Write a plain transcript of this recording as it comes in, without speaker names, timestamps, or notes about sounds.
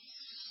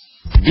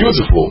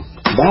Beautiful.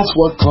 That's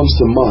what comes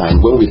to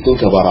mind when we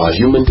think about our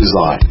human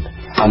design,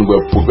 and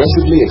we're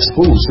progressively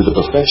exposed to the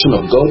perfection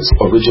of God's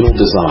original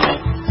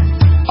design.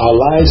 Our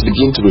lives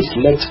begin to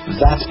reflect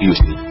that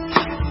beauty.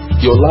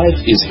 Your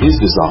life is His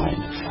design,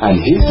 and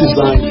His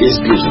design is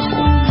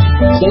beautiful.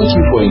 Thank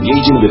you for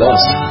engaging with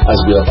us as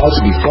we are about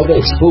to be further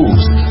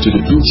exposed to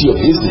the beauty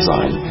of His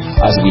design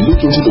as we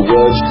look into the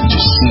Word to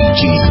see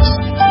Jesus.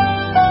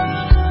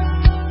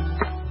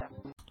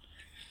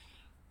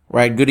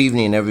 Right, good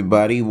evening,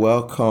 everybody.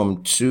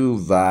 Welcome to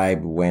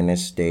Vibe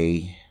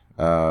Wednesday.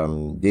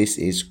 This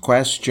is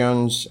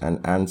questions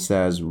and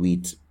answers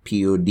with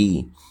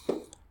POD,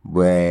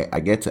 where I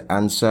get to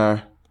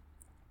answer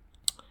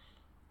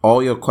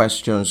all your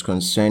questions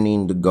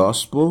concerning the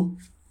gospel,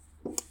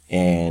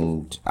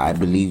 and I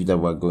believe that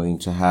we're going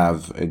to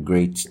have a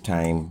great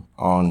time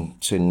on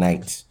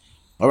tonight.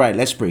 All right,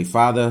 let's pray.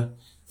 Father,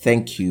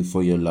 thank you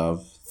for your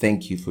love.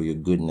 Thank you for your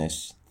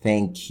goodness.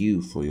 Thank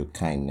you for your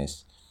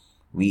kindness.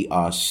 We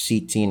are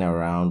sitting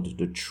around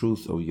the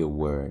truth of your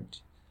word,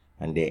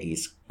 and there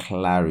is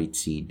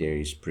clarity, there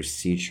is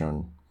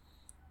precision.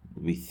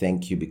 We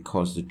thank you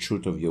because the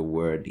truth of your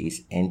word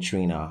is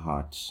entering our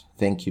hearts.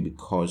 Thank you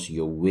because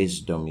your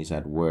wisdom is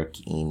at work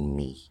in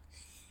me.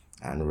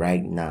 And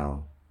right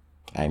now,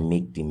 I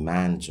make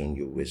demands on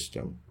your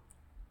wisdom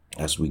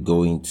as we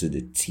go into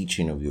the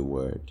teaching of your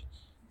word.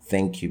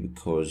 Thank you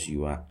because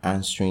you are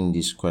answering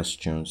these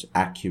questions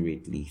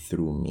accurately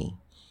through me.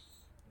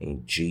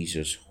 In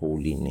Jesus'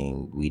 holy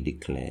name, we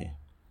declare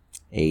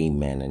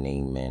amen and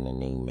amen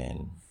and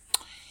amen.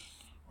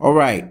 All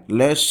right,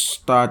 let's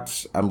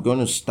start. I'm going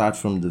to start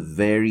from the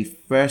very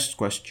first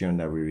question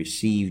that we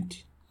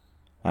received.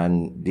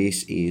 And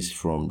this is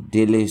from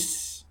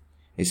Dillis.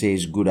 It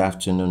says, good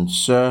afternoon,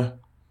 sir.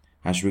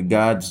 As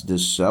regards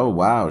the oh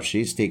wow,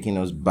 she's taking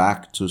us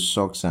back to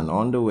socks and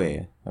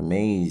underwear.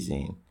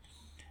 Amazing.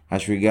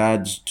 As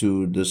regards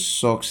to the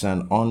socks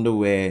and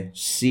underwear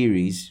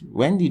series,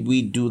 when did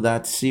we do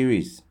that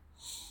series?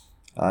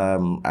 I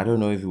don't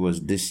know if it was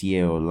this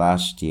year or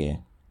last year.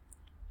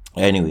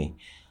 Anyway,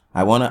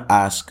 I want to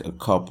ask a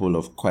couple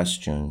of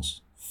questions.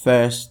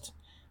 First,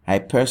 I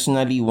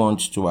personally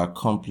want to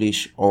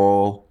accomplish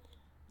all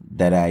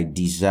that I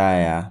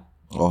desire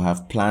or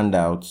have planned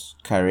out,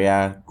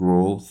 career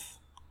growth,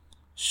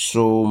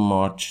 so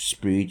much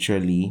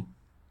spiritually.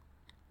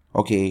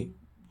 Okay,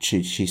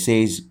 she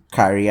says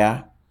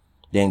career,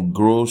 then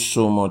grow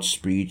so much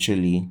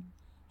spiritually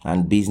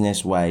and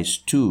business-wise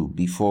too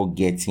before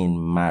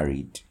getting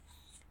married.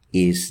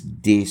 Is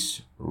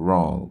this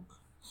wrong?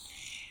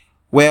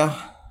 Well,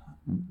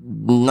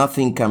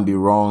 nothing can be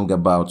wrong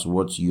about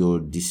what your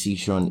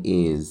decision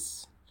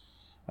is.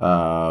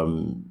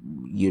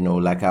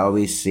 Like I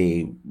always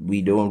say,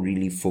 we don't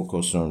really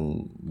focus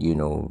on,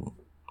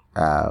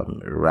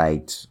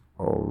 right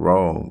or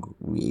wrong,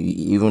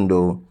 even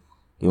though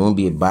it won't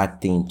be a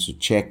bad thing to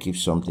check if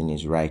something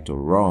is right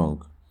or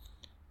wrong,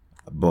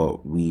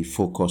 but we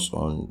focus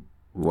on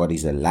what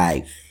is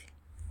alive.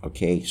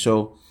 Okay,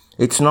 so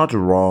it's not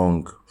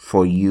wrong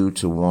for you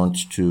to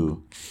want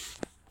to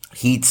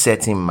hit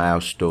certain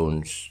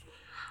milestones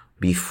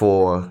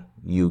before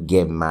you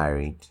get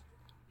married.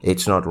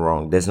 It's not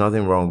wrong. There's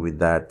nothing wrong with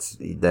that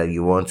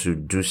you want to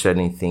do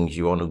certain things.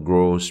 You want to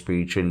grow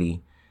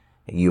spiritually.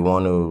 You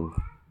want to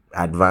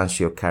advance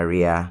your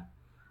career.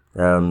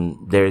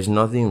 There is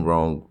nothing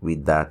wrong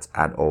with that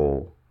at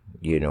all.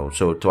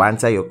 So to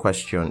answer your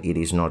question, it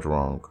is not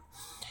wrong.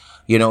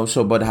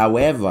 But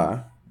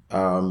however,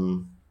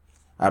 I'm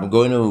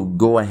going to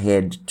go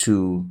ahead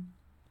to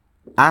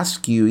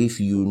ask you if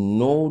you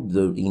know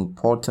the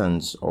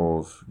importance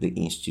of the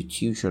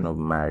institution of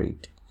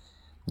marriage.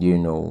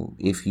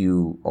 If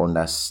you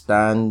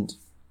understand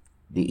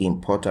the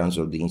importance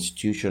of the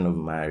institution of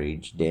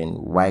marriage, then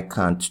why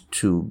can't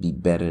two be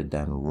better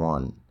than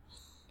one?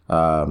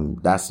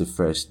 That's the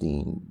first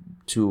thing.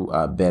 Two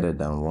are better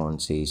than one,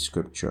 says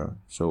scripture.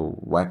 So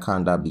why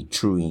can't that be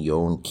true in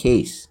your own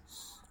case?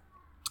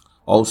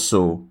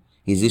 Also,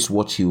 is this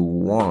what you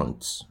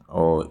want,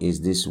 or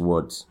is this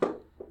what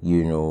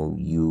you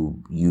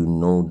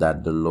know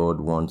that the Lord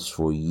wants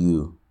for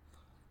you?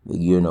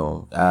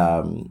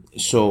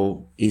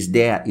 So is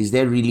there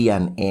really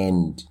an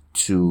end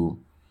to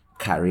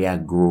career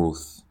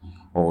growth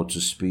or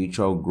to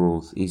spiritual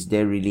growth? Is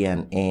there really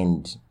an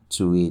end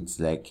to it?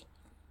 Like,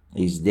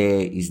 is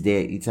there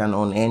it's an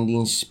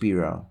unending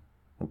spiral.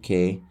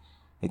 Okay,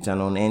 it's an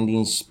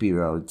unending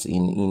spiral. It's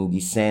in the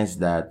sense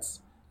that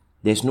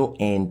there's no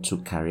end to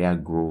career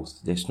growth,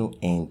 there's no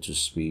end to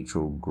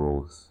spiritual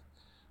growth.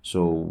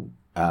 So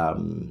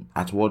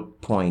at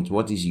what point,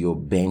 what is your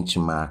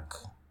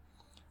benchmark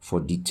for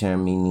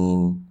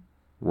determining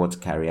what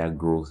career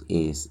growth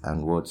is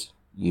and what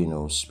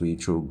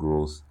spiritual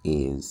growth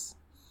is?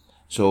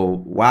 So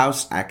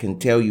whilst I can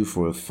tell you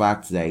for a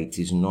fact that it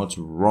is not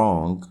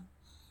wrong,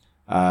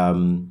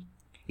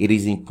 it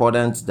is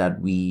important that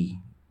we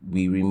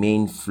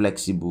remain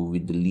flexible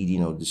with the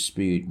leading of the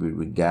Spirit with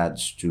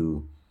regards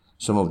to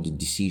some of the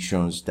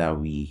decisions that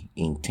we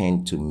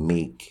intend to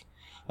make.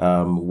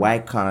 Why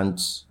can't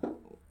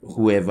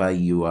whoever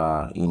you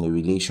are in a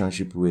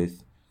relationship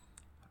with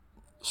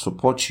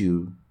support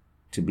you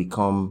to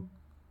become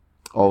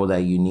all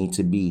that you need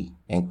to be,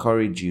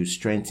 encourage you,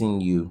 strengthen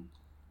you,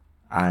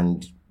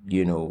 and,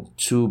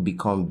 to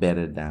become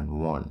better than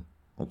one.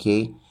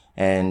 Okay?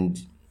 And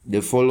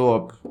my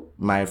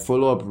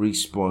follow-up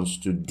response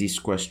to this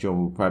question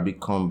will probably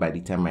come by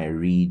the time I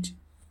read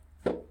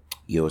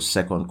your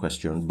second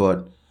question.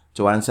 But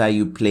to answer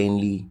you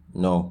plainly,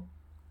 no,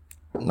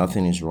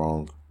 nothing is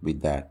wrong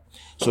with that.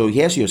 So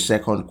here's your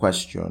second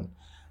question.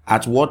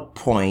 At what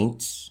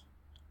point,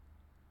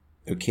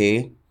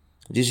 okay,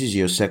 this is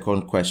your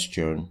second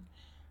question.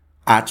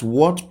 At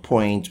what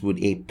point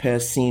would a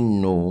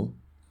person know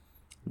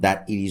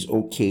that it is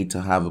okay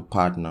to have a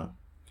partner?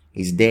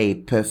 Is there a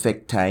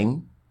perfect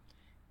time?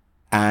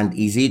 And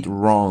is it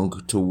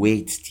wrong to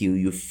wait till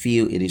you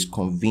feel it is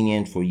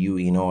convenient for you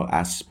in all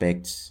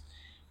aspects?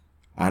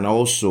 And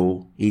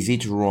also, is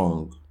it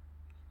wrong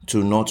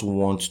to not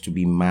want to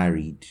be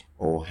married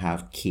or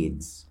have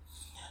kids?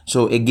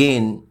 So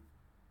again,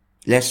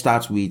 let's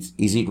start with,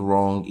 is it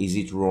wrong? Is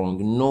it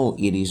wrong? No,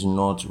 it is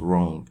not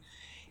wrong.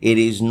 It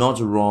is not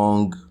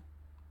wrong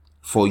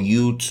for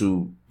you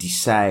to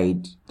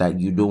decide that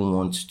you don't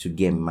want to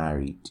get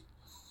married.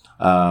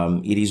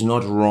 It is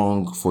not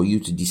wrong for you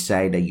to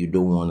decide that you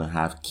don't want to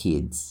have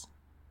kids.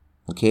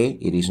 Okay?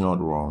 It is not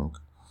wrong.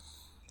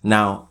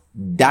 Now,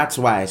 that's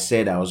why I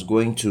said I was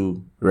going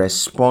to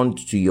respond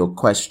to your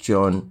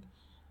question.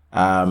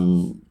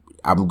 I'm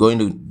going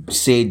to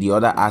say the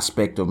other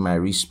aspect of my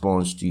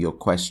response to your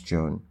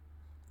question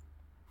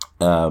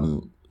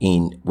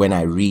when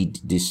I read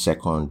this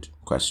second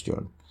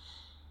question.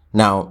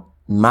 Now,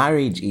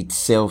 marriage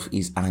itself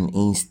is an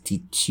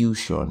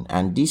institution,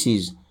 and this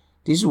is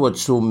what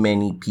so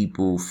many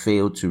people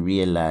fail to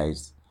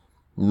realize.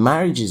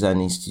 Marriage is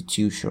an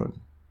institution.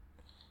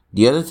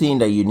 The other thing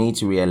that you need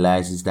to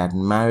realize is that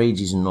marriage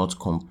is not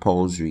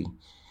compulsory.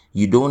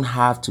 You don't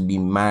have to be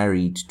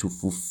married to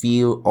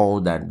fulfill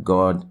all that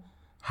God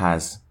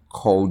has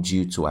called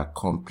you to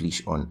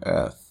accomplish on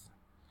earth.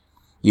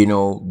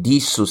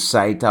 This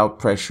societal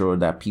pressure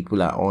that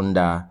people are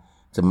under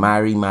to marry.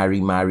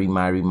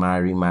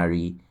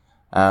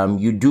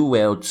 You do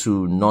well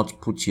to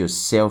not put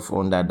yourself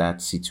under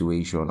that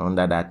situation,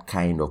 under that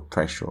kind of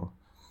pressure.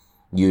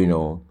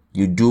 You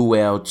do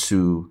well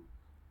to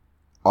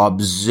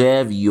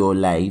observe your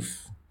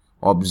life,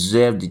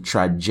 observe the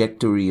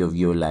trajectory of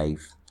your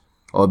life,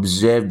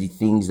 observe the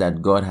things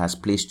that God has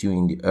placed you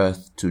in the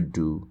earth to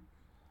do,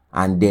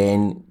 and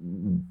then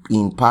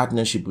in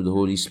partnership with the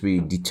Holy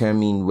Spirit,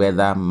 determine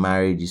whether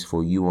marriage is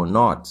for you or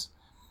not.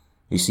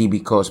 You see,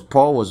 because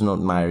Paul was not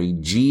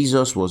married,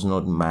 Jesus was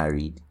not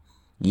married,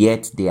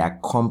 yet they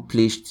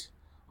accomplished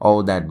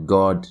all that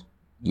God,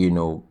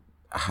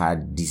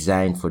 had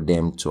designed for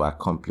them to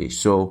accomplish.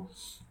 So,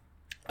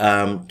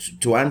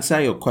 to answer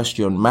your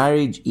question,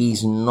 marriage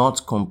is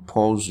not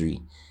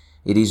compulsory.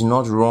 It is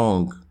not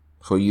wrong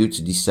for you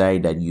to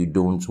decide that you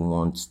don't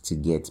want to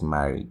get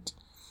married.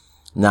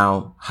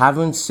 Now,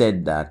 having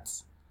said that,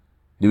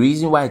 the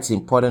reason why it's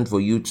important for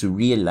you to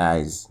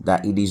realize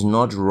that it is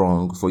not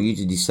wrong for you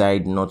to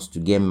decide not to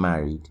get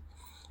married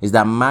is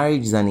that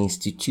marriage is an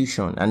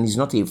institution, and it's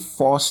not a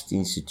forced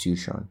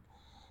institution.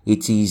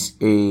 It is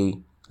a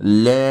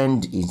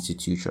learned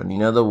institution.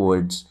 In other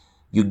words,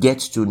 you get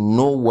to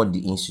know what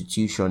the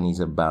institution is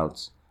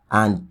about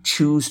and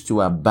choose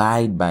to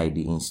abide by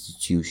the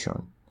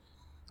institution.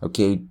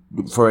 Okay.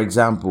 For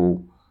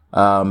example,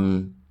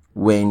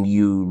 when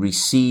you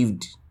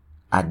received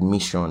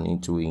admission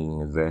into a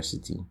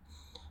university,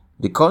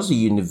 because the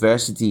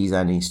university is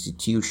an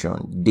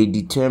institution, they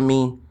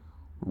determine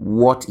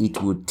what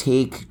it would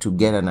take to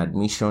get an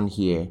admission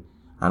here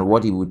and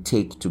what it would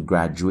take to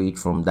graduate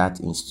from that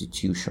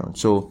institution.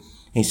 So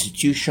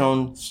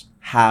institutions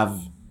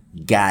have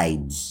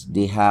guides.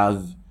 They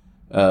have,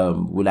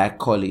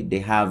 they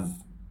have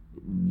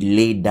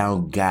laid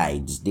down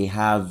guides.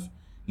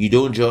 You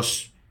don't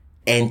just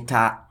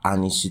enter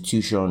an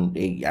institution,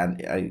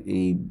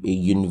 a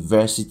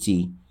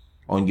university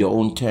on your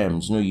own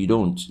terms. No, you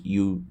don't.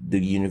 The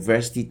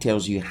university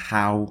tells you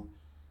how,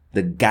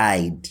 the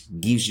guide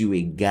gives you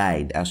a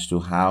guide as to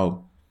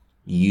how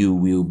you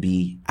will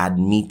be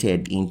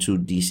admitted into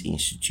this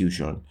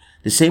institution.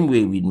 The same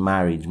way with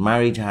marriage.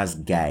 Marriage has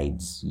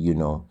guides,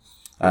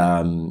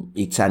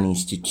 it's an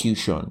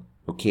institution,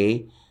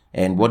 okay?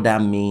 And what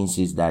that means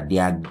is that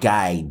there are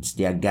guides,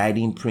 there are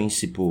guiding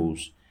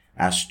principles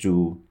as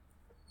to,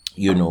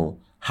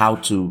 how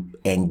to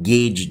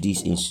engage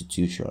this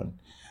institution.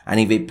 And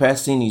if a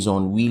person is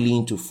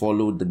unwilling to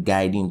follow the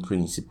guiding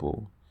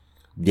principle,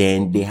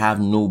 then they have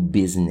no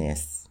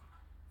business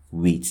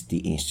with the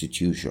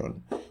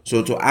institution.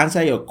 So to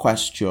answer your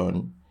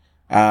question,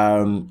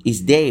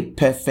 is there a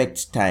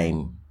perfect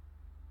time?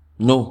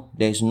 No,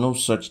 there's no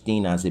such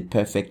thing as a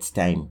perfect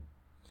time.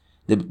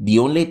 The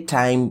only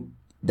time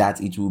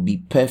that it will be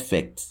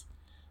perfect,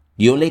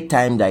 the only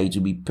time that it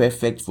will be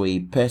perfect for a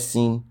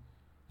person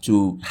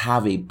to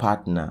have a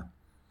partner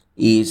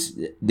is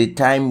the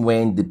time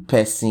when the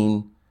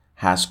person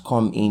has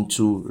come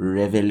into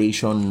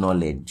revelation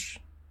knowledge.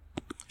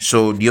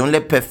 So the only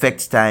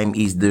perfect time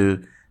is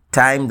the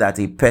time that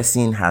a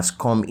person has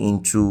come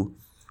into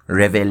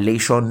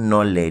revelation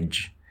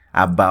knowledge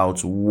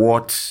about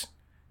what,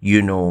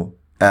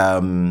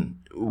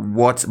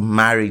 what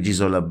marriage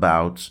is all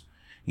about,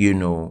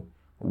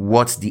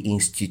 what the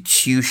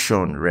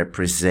institution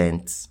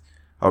represents,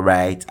 all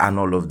right, and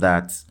all of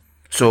that.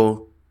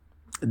 So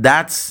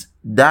that's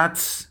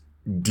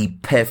the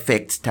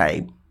perfect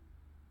time.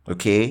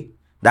 Okay,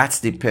 that's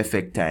the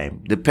perfect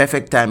time. The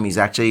perfect time is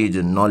actually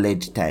the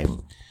knowledge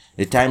time,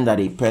 the time that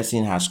a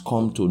person has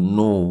come to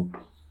know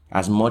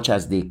as much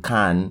as they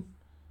can,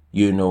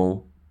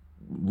 with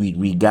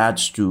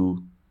regards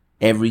to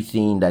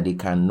everything that they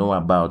can know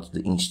about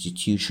the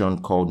institution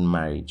called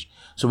marriage.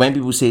 So when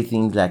people say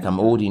things like, I'm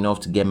old enough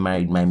to get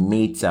married, my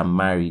mates are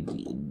married,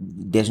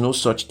 there's no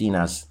such thing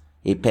as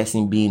a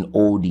person being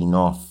old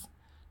enough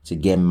to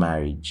get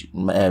married.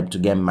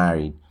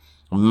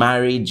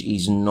 Marriage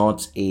is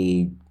not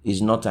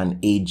an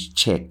age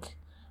check.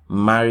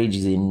 Marriage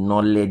is a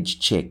knowledge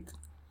check.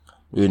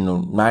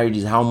 Marriage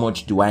is how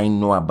much do I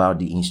know about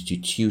the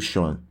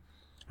institution,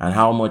 and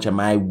how much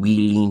am I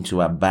willing to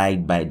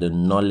abide by the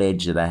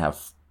knowledge that I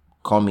have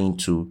come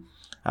into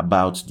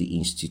about the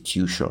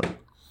institution.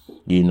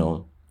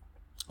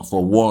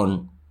 For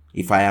one,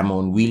 if I am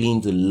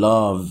unwilling to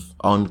love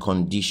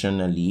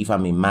unconditionally, if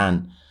I'm a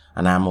man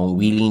and I'm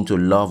unwilling to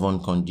love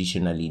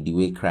unconditionally the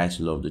way Christ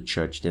loved the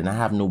church, then I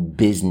have no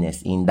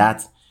business in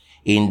that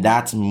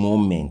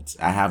moment.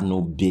 I have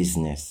no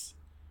business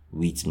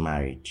with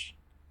marriage.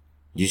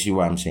 Do you see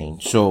what I'm saying?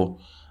 So,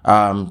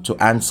 to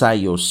answer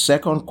your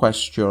second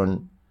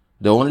question,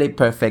 the only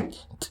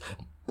perfect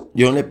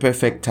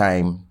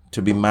time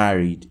to be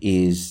married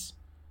is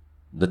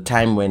the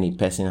time when a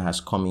person has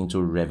come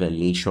into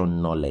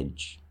revelation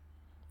knowledge,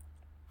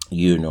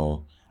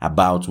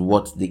 about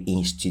what the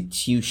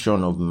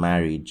institution of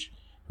marriage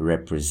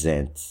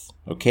represents.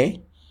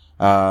 Okay?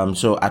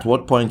 So at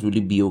what point will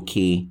it be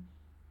okay?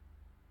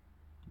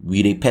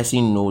 Will a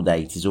person know that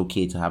it is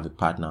okay to have a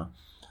partner?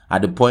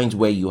 At the point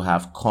where you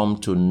have come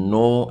to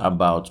know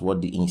about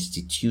what the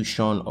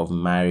institution of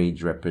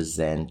marriage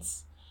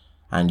represents,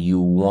 and you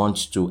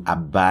want to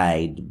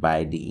abide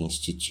by the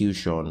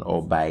institution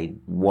or by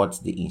what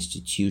the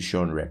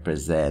institution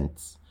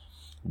represents,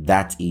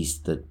 that is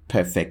the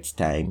perfect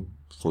time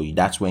for you.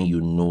 That's when you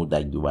know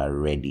that you are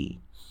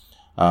ready.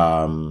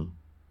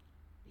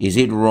 Is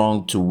it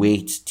wrong to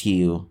wait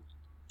till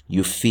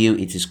you feel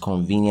it is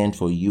convenient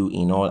for you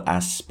in all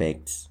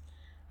aspects?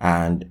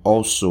 And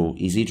also,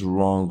 is it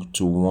wrong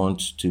to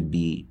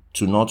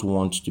not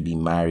want to be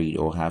married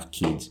or have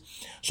kids?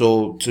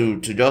 So to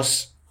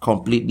just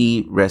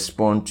completely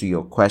respond to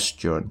your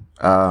question,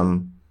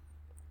 so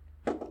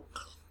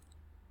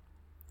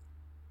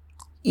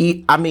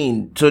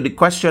the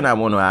question I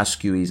want to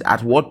ask you is,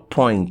 at what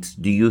point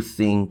do you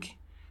think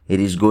it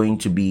is going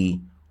to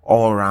be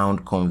all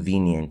round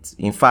convenient?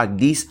 In fact,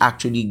 this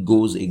actually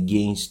goes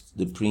against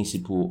the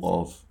principle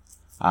of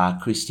our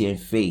Christian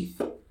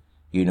faith,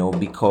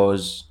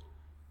 because,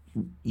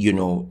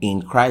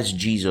 in Christ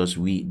Jesus,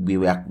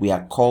 we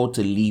are called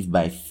to live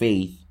by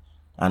faith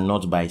and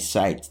not by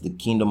sight. The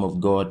kingdom of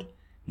God,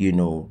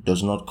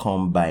 does not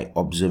come by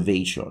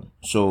observation.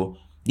 So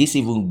this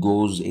even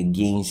goes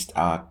against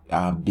our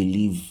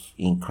belief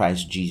in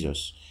Christ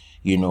Jesus.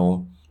 We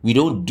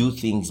don't do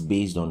things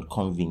based on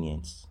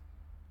convenience.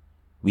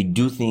 We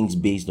do things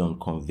based on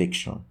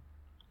conviction.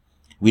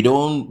 We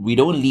don't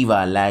live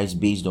our lives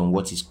based on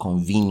what is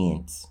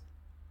convenient.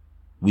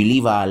 We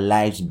live our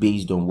lives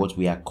based on what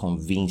we are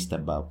convinced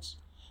about.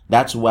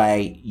 That's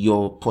why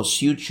your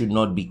pursuit should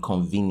not be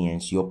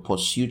convenience. Your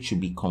pursuit should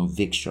be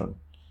conviction.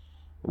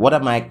 What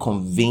am I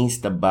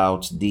convinced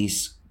about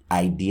this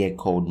idea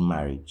called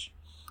marriage?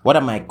 What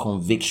are my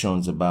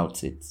convictions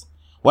about it?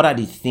 What are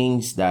the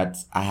things that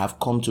I have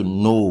come to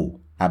know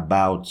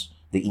about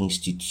the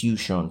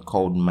institution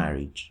called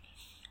marriage?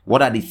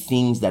 What are the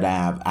things that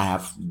I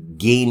have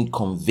gained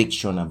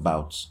conviction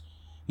about?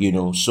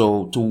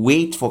 So to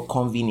wait for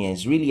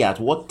convenience, really,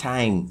 at what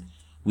time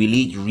will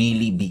it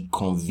really be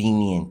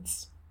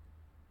convenient?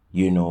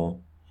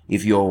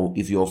 If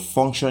you're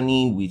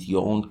functioning with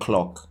your own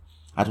clock,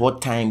 at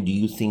what time do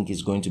you think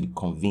is going to be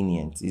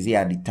convenient? Is it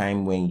at the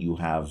time when you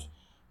have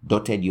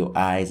dotted your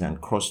I's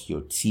and crossed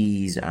your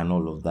T's and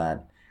all of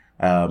that?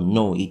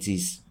 No, it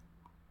is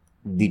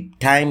the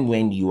time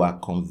when you are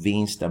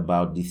convinced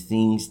about the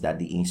things that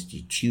the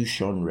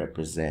institution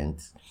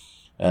represents.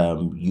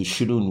 You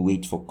shouldn't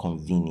wait for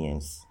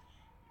convenience.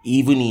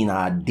 Even in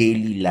our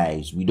daily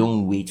lives, we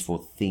don't wait for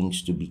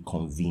things to be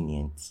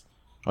convenient.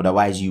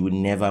 Otherwise, you will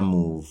never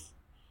move.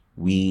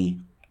 We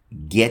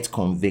get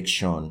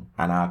conviction,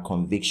 and our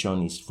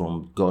conviction is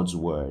from God's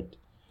word,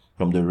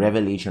 from the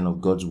revelation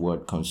of God's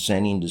word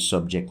concerning the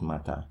subject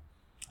matter.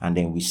 And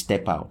then we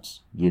step out.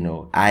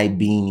 I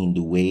being in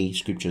the way,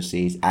 scripture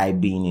says, I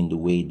being in the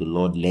way, the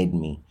Lord led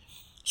me.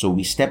 So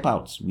we step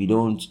out. We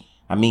don't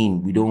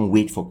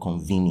wait for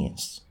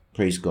convenience.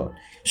 Praise God.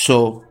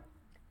 So,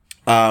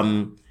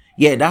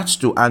 yeah, that's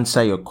to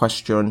answer your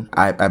question.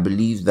 I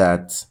believe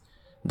that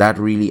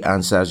really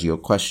answers your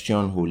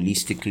question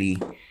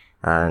holistically,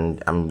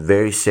 and I'm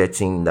very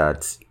certain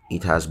that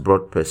it has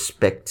brought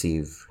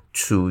perspective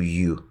to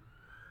you,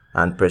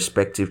 and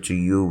perspective to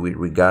you with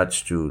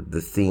regards to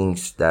the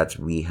things that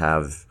we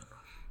have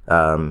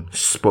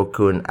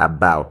spoken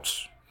about.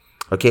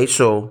 Okay,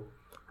 so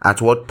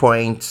at what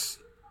point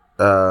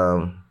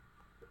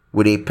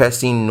would a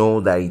person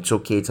know that it's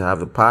okay to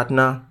have a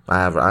partner? I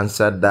have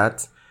answered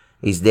that.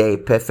 Is there a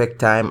perfect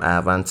time? I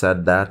have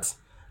answered that.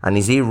 And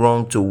is it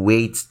wrong to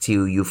wait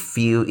till you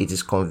feel it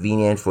is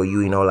convenient for you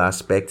in all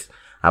aspects?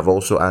 I've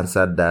also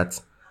answered that.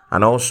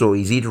 And also,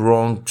 is it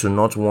wrong to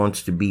not want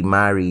to be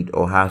married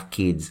or have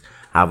kids?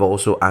 I've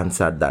also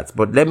answered that.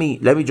 But let me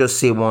just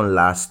say one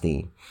last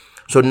thing.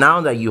 So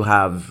now that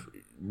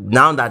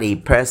a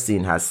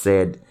person has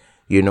said,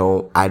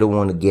 I don't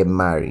want to get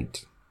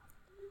married,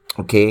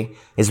 okay,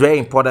 it's very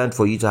important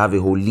for you to have a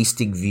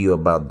holistic view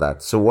about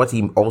that. So what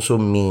he also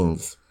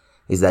means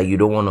is that you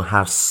don't want to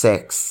have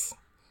sex.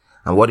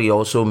 And what it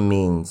also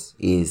means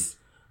is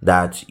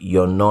that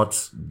you're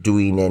not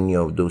doing any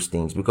of those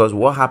things. Because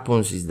what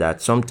happens is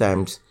that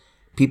sometimes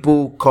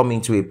people come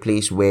into a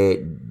place where,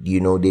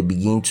 they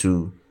begin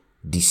to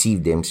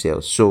deceive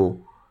themselves.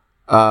 So,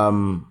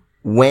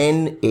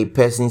 when a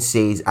person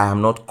says, I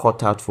am not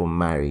cut out for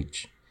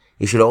marriage,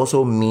 it should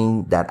also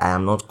mean that I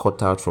am not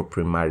cut out for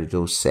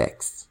premarital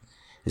sex.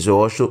 It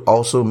should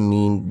also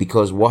mean,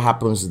 because what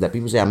happens is that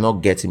people say, I'm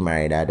not getting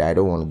married, I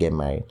don't want to get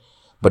married.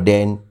 But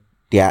then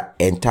they are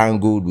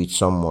entangled with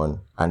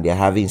someone and they're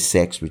having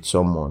sex with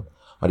someone,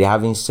 or they're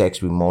having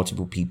sex with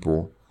multiple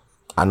people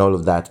and all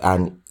of that.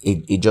 And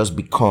it just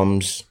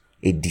becomes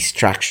a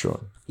distraction.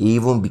 It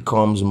even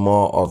becomes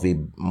more of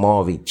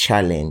a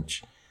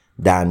challenge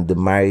than the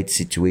marriage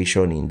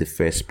situation in the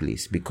first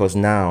place. Because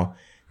now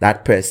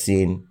that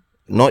person,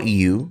 not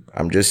you,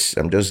 I'm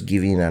just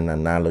giving an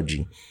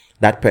analogy.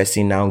 That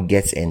person now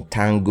gets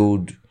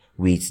entangled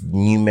with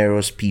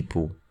numerous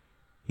people,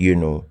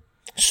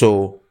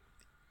 So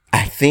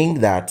I think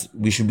that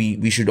we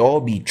should all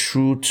be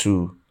true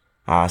to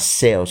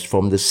ourselves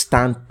from the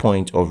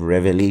standpoint of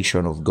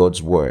revelation of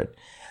God's word.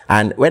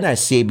 And when I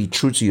say be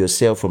true to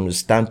yourself from the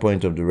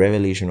standpoint of the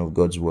revelation of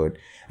God's word,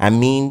 I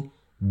mean,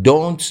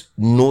 don't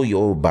know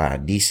your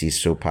bad. This is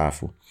so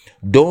powerful.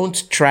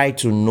 Don't try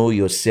to know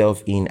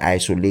yourself in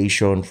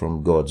isolation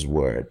from God's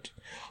word.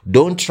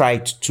 Don't try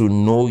to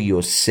know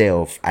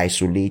yourself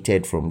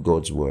isolated from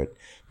God's word.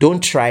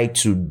 Don't try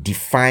to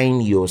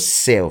define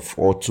yourself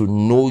or to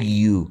know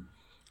you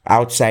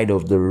outside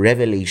of the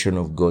revelation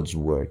of God's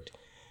word.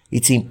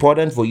 It's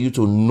important for you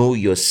to know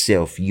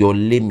yourself, your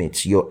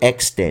limits, your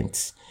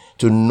extents,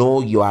 to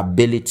know your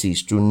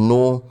abilities, to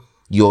know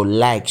your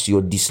likes,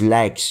 your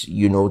dislikes,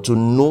 to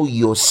know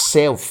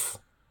yourself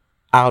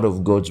out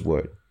of God's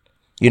word.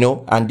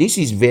 And this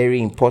is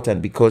very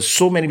important because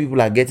so many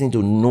people are getting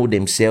to know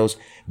themselves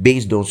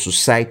based on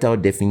societal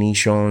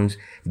definitions,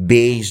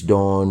 based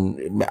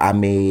on,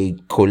 I'm a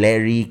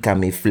choleric,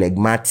 I'm a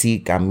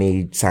phlegmatic, I'm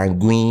a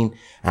sanguine,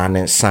 and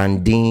a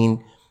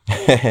sandine,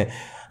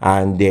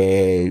 and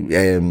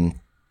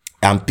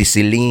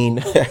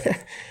ampicillin.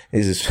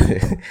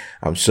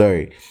 I'm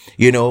sorry.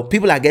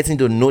 People are getting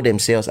to know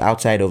themselves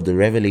outside of the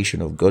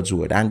revelation of God's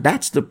word. And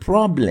that's the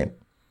problem.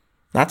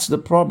 That's the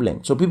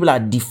problem. So people are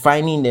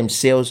defining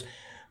themselves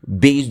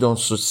based on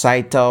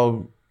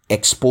societal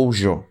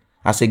exposure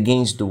as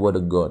against the word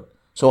of God.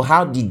 So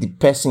how did the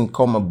person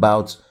come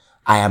about,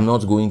 I am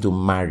not going to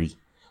marry?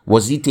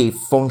 Was it a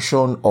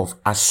function of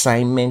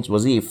assignment?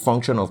 Was it a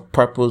function of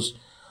purpose?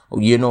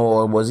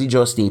 Or was it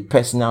just a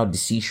personal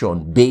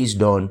decision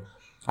based on,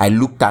 I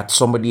looked at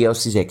somebody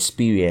else's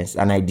experience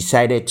and I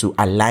decided to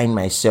align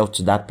myself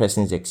to that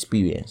person's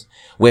experience?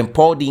 When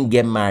Paul didn't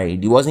get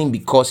married, it wasn't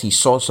because he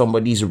saw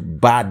somebody's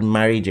bad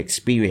marriage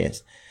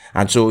experience,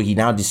 and so he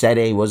now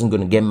decided he wasn't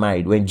going to get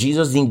married. When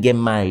Jesus didn't get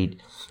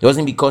married, it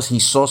wasn't because he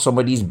saw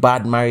somebody's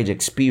bad marriage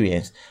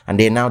experience and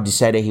they now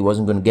decided he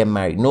wasn't going to get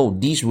married. No,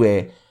 these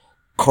were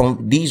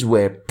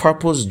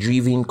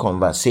purpose-driven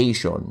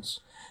conversations,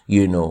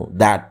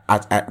 that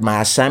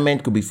my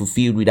assignment could be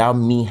fulfilled without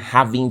me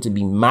having to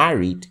be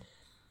married.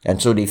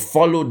 And so they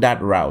followed that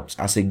route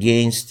as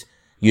against,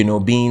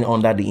 being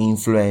under the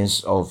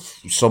influence of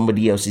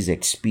somebody else's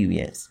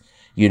experience.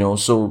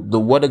 So the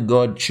word of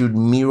God should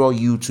mirror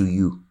you to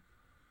you.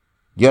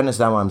 Do you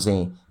understand what I'm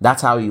saying?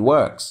 That's how it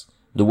works.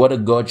 The word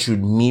of God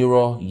should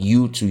mirror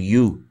you to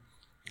you.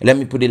 Let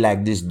me put it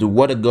like this. The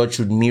word of God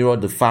should mirror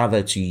the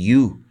Father to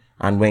you.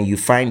 And when you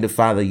find the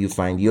Father, you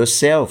find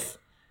yourself.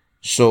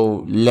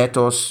 So let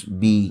us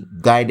be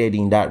guided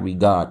in that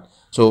regard.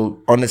 So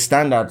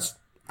understand that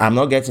I'm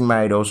not getting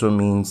married also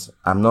means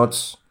I'm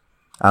not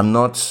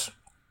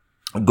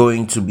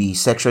going to be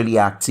sexually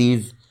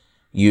active.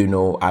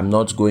 I'm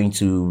not going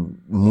to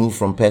move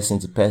from person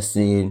to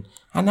person.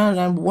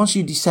 And once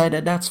you decide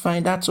that, that's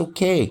fine. That's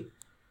okay.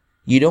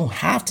 You don't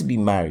have to be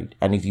married.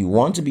 And if you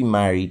want to be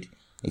married,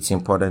 it's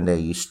important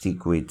that you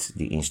stick with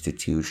the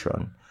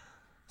institution.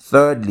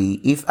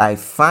 Thirdly, if I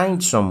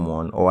find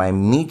someone or I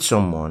meet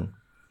someone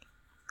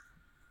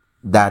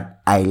that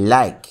I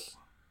like,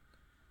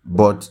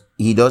 but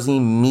he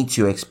doesn't meet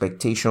your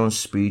expectations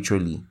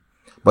spiritually,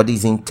 but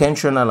is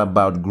intentional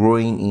about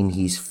growing in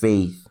his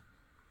faith,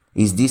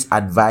 is this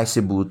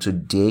advisable to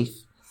date?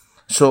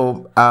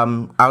 So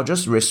I'll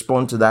just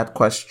respond to that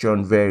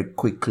question very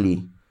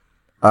quickly.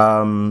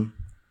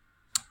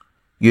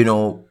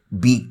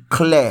 Be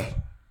clear,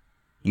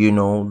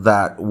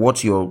 that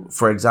what you're,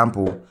 for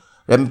example,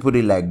 let me put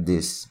it like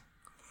this.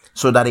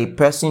 So that a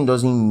person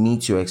doesn't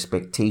meet your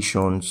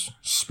expectations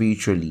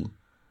spiritually,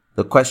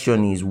 the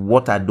question is,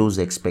 what are those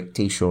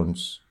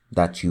expectations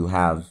that you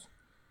have?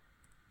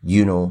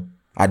 What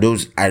are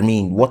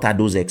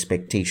those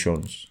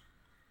expectations?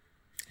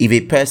 If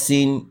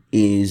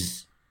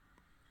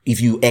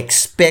you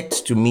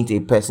expect to meet a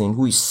person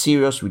who is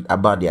serious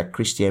about their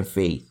Christian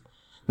faith,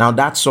 now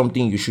that's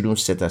something you shouldn't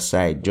set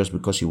aside just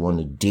because you want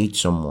to date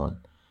someone.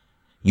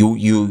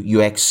 You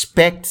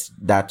expect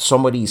that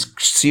somebody is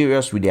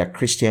serious with their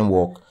Christian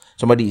walk,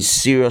 somebody is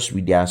serious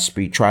with their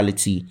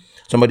spirituality,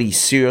 somebody is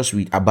serious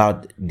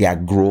about their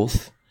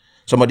growth,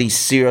 somebody is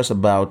serious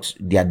about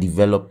their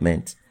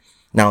development.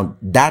 Now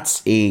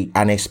that's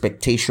an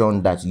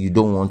expectation that you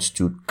don't want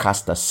to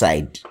cast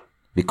aside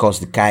because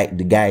the guy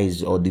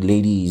is, or the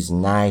lady is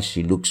nice,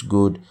 she looks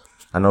good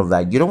and all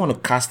that. You don't want to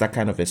cast that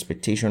kind of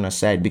expectation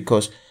aside,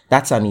 because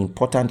that's an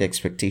important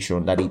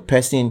expectation that a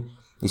person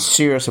is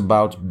serious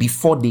about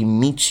before they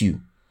meet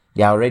you.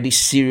 They are already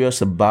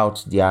serious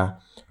about their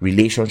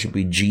relationship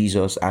with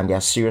Jesus and they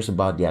are serious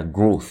about their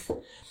growth.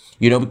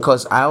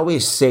 Because I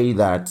always say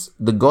that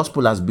the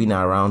gospel has been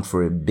around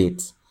for a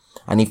bit.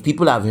 And if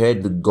people have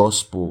heard the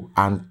gospel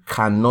and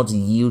cannot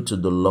yield to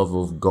the love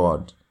of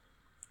God,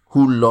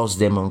 who loves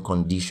them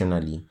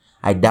unconditionally,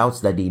 I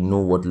doubt that they know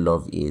what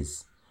love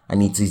is.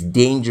 And it is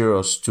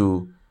dangerous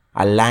to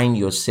align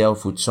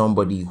yourself with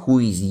somebody who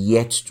is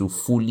yet to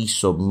fully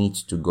submit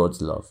to God's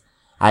love.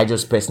 I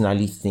just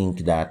personally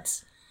think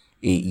that,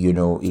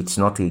 it's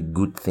not a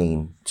good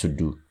thing to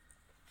do.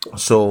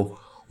 So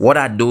what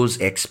are those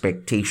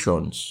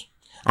expectations?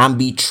 And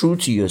be true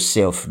to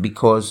yourself,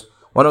 because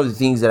one of the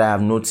things that I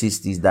have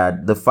noticed is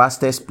that the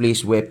fastest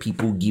place where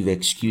people give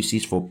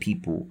excuses for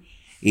people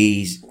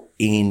is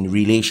in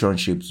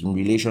relationships. In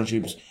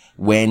relationships,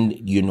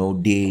 when,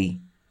 they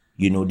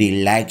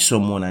like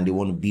someone and they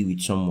want to be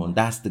with someone,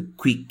 that's the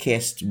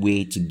quickest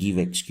way to give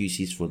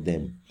excuses for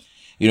them.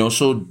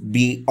 So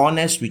be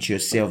honest with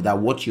yourself that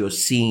what you're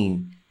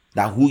seeing,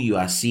 that who you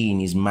are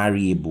seeing is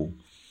marryable,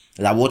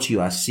 that what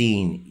you are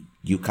seeing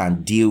you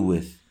can deal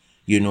with.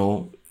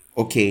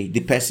 Okay,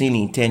 the person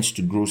intends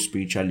to grow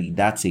spiritually,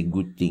 that's a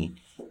good thing.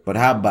 But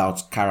how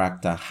about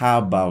character? How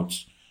about,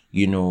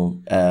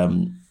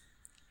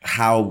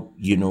 how,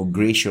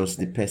 gracious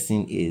the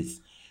person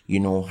is?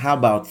 How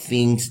about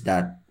things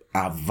that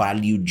are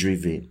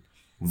value-driven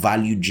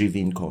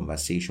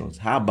conversations?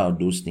 How about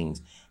those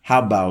things? How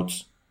about,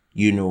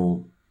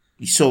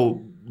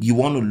 so you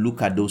want to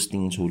look at those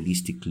things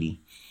holistically.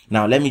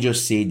 Now, let me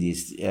just say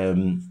this.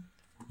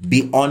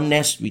 Be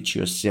honest with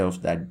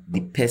yourself that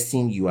the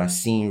person you are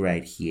seeing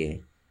right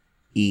here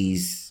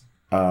is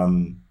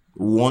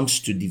wants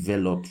to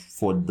develop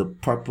for the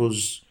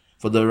purpose,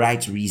 for the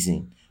right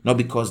reason, not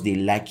because they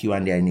like you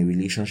and they're in a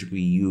relationship with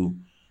you,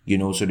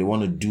 so they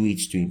want to do it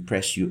to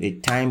impress you. A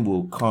time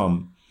will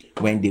come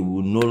when they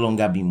will no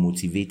longer be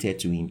motivated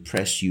to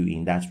impress you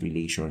in that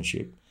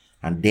relationship,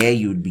 and there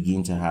you would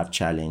begin to have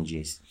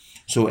challenges.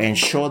 So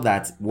ensure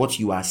that what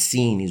you are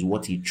seeing is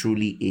what it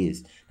truly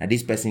is. That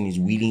this person is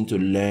willing to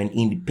learn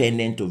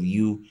independent of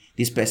you.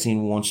 This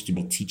person wants to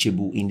be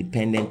teachable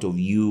independent of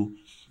you.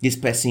 This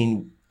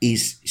person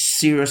is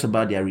serious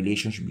about their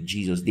relationship with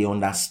Jesus. They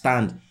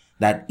understand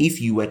that if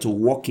you were to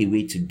walk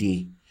away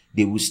today,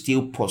 they will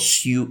still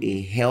pursue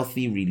a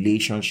healthy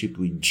relationship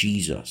with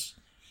Jesus.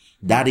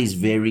 That is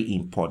very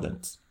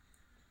important.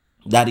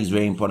 That is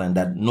very important,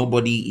 that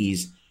nobody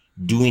is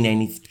doing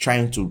anything,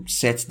 trying to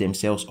set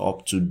themselves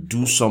up to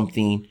do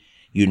something,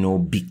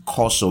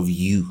 because of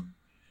you.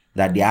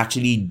 That they're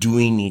actually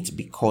doing it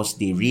because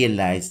they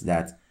realize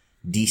that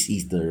this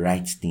is the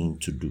right thing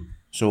to do.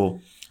 So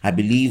I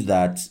believe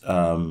that,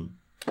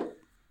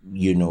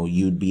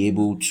 you'd be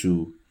able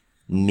to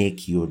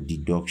make your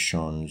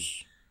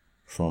deductions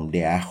from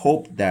there. I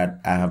hope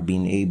that I have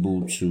been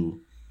able to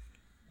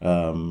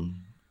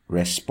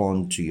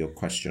respond to your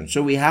question.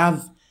 So we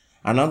have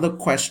another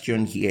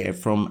question here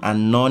from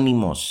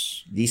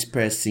Anonymous. This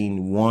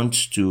person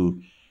wants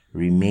to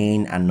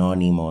remain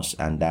anonymous,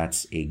 and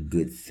that's a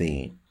good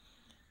thing.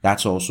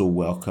 That's also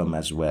welcome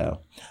as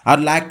well.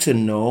 I'd like to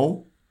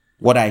know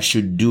what I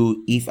should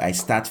do if I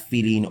start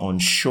feeling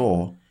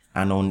unsure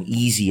and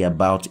uneasy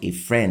about a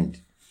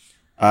friend.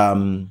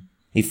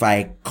 If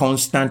I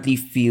constantly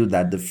feel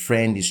that the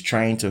friend is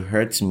trying to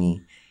hurt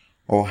me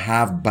or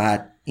have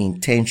bad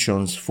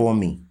intentions for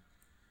me.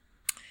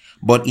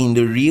 But in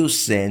the real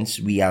sense,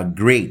 we are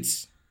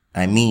great.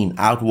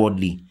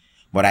 Outwardly.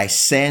 But I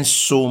sense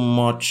so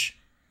much.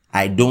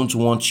 I don't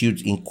want you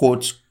to, in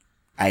quotes,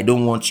 I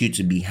don't want you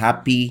to be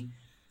happy.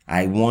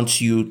 I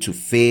want you to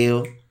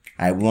fail.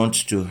 I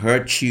want to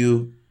hurt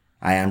you.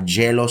 I am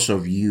jealous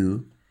of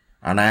you.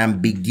 And I am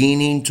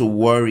beginning to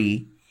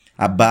worry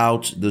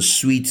about the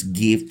sweet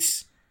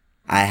gifts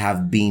I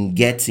have been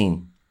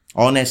getting.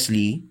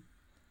 Honestly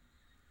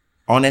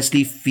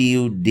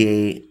feel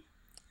there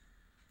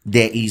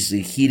is a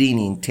hidden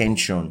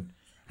intention.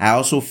 I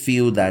also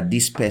feel that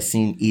this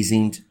person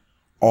isn't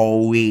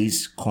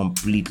always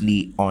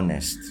completely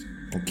honest.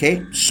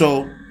 Okay,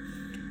 so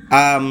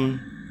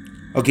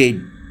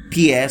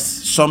P.S.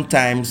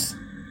 sometimes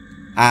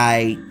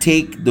I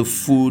take the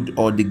food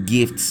or the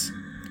gifts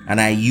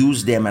and I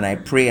use them and I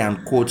pray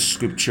and quote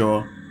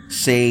scripture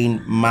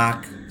saying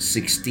Mark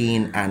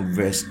 16 and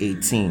verse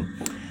 18.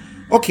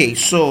 Okay,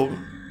 so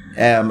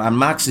and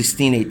Mark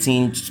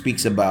 16:18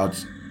 speaks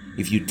about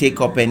if you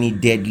take up any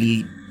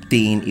deadly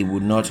thing, it will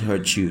not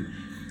hurt you.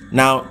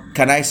 Now,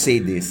 can I say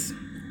this?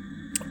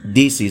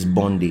 This is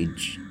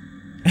bondage.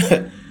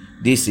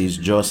 This is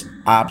just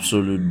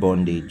absolute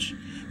bondage,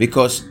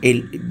 because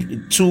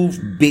two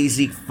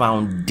basic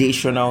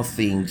foundational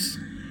things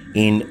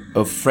in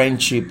a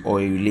friendship or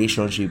a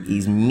relationship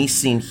is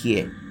missing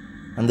here.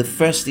 And the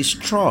first is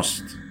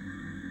trust.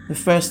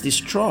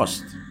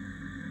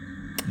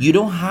 You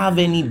don't have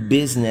any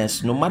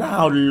business, no matter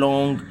how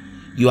long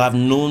you have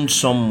known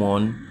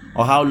someone,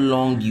 or how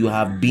long you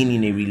have been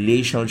in a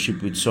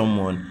relationship with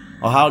someone,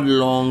 or how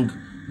long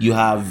you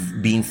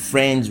have been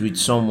friends with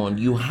someone,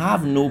 you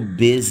have no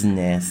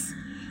business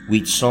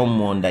with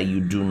someone that you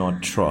do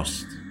not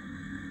trust.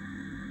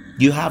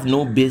 You have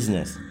no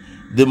business.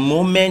 The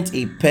moment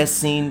a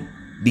person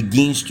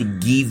begins to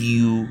give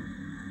you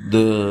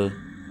the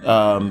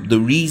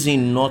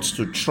reason not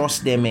to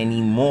trust them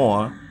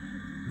anymore,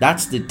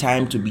 that's the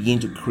time to begin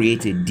to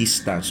create a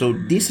distance. So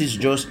this is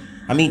just,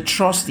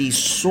 trust is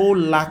so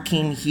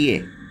lacking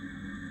here,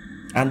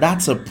 and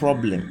that's a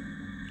problem.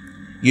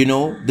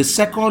 The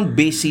second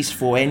basis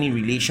for any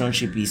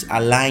relationship is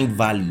aligned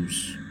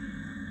values.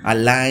 What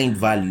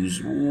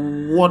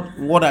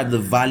are the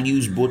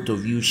values both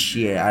of you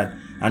share,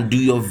 and do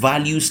your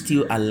values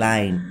still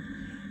align?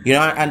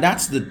 And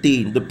that's the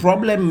thing. The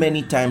problem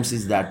many times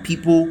is that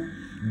people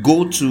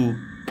go to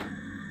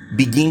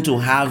begin to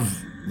have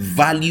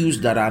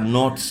values that are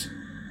not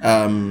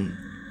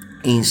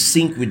in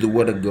sync with the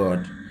word of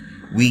God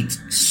with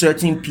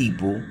certain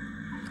people,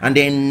 and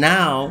then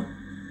now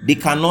they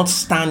cannot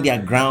stand their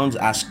grounds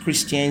as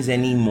Christians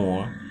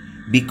anymore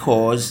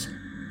because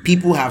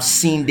people have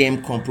seen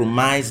them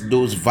compromise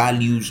those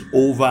values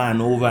over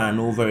and over and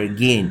over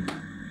again.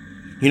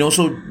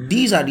 So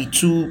these are the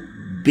two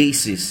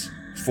bases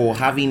for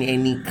having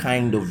any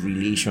kind of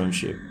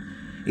relationship.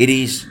 It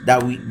is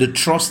that the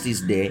trust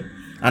is there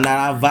and that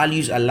our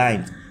values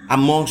aligned,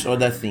 amongst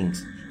other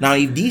things. Now,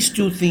 if these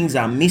two things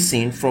are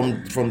missing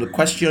from the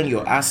question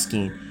you're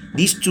asking,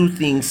 these two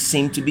things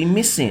seem to be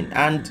missing,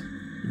 and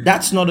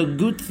that's not a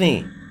good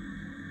thing.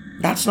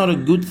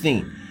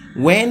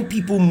 When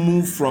people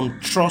move from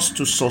trust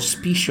to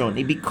suspicion,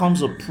 it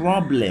becomes a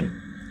problem.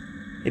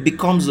 It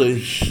becomes a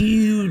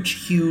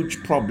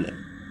huge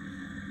problem.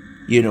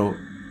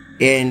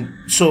 And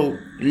so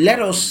let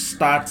us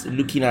start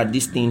looking at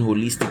this thing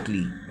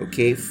holistically.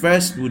 Okay,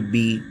 first would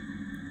be,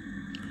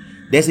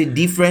 there's a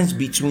difference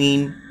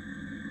between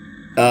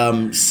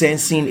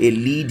sensing a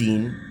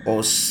leading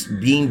or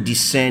being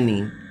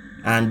discerning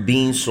and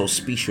being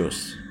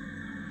suspicious.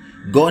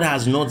 God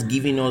has not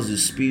given us the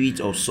spirit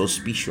of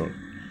suspicion.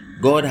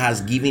 God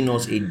has given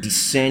us a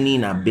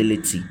discerning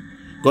ability.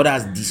 God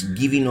has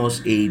given us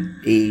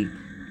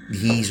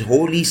His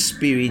Holy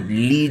Spirit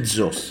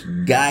leads us,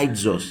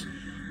 guides us,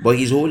 but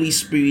His Holy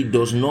Spirit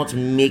does not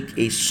make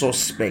a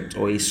suspect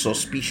or a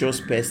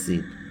suspicious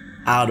person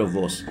out of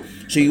us.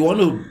 So you want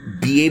to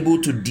be able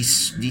to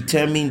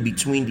determine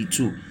between the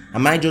two.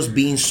 Am I just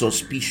being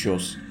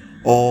suspicious,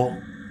 or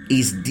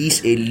is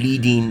this a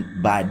leading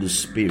by the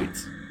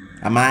Spirit?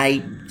 Am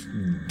I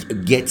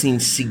getting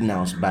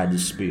signals by the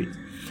Spirit?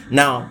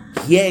 Now,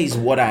 here is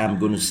what I am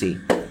going to say.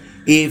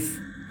 If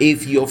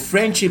your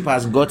friendship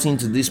has gotten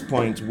to this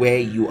point where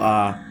you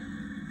are,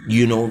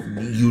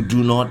 you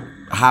do not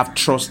have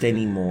trust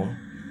anymore,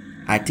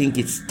 I think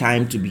it's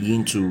time to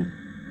begin to,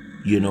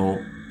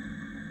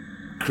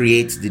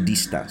 create the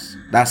distance.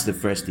 That's the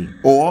first thing.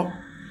 Or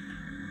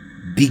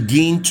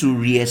begin to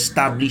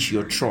reestablish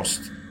your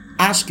trust.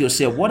 Ask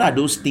yourself, what are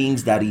those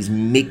things that is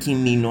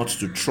making me not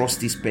to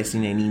trust this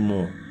person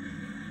anymore?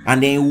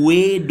 And then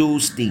weigh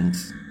those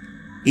things.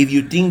 If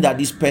you think that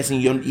this person,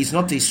 it's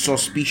not a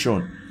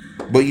suspicion,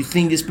 but you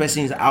think this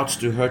person is out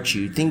to hurt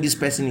you, you think this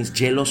person is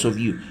jealous of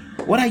you,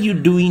 what are you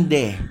doing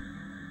there?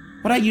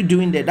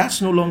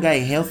 That's no longer a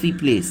healthy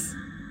place.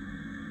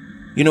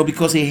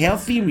 Because a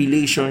healthy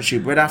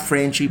relationship, whether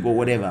friendship or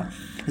whatever,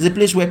 is a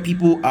place where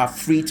people are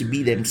free to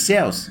be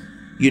themselves.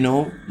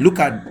 Look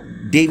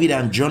at David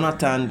and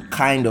Jonathan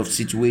kind of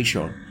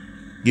situation.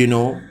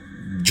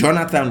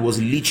 Jonathan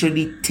was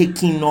literally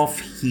taking off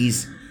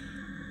his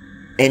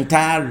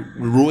entire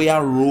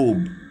royal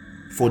robe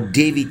for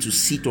David to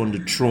sit on the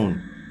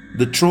throne.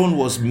 the throne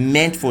was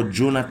meant for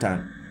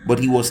Jonathan, but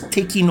he was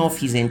taking off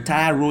his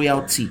entire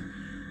royalty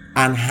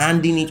and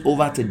handing it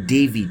over to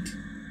David.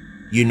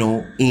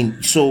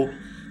 So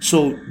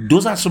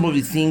those are some of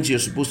the things you're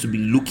supposed to be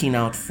looking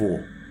out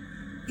for.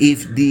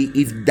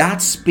 If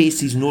that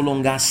space is no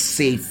longer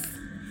safe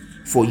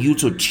for you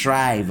to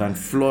thrive and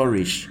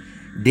flourish,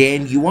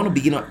 then you want to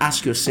begin to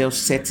ask yourself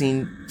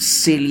certain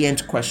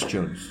salient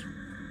questions.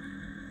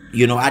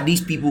 Are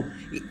these people,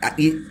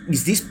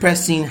 is this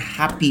person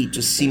happy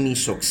to see me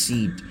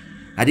succeed?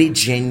 Are they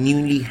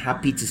genuinely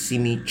happy to see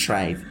me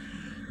thrive?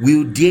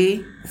 Will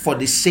they, for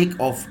the sake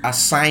of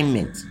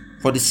assignment,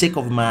 for the sake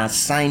of my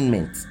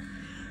assignment,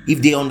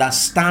 if they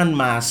understand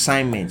my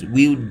assignment,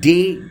 will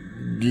they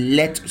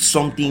let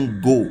something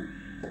go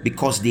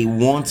because they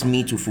want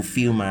me to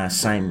fulfill my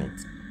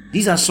assignment?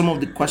 These are some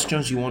of the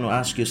questions you want to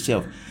ask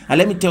yourself. And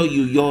let me tell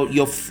you,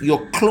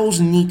 your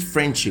close-knit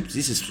friendships,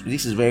 this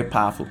is very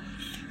powerful.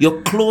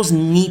 Your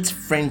close-knit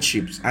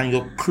friendships and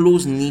your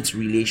close-knit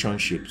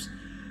relationships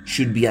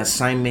should be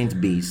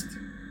assignment-based,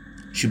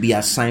 should be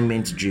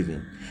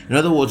assignment-driven. In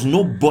other words,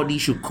 nobody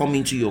should come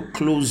into your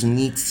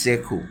close-knit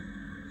circle,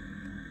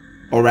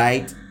 all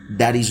right,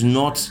 that is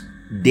not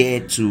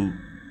there to,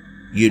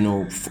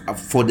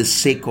 for the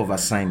sake of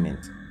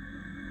assignment,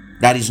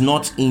 that is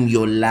not in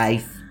your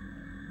life,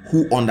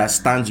 who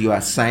understands your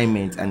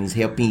assignment and is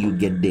helping you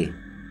get there.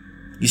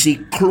 You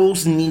see,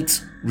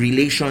 close-knit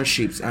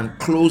relationships and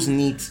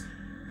close-knit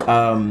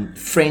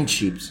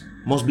friendships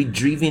must be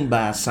driven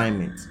by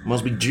assignment,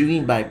 must be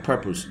driven by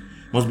purpose,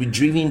 must be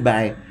driven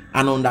by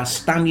an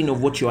understanding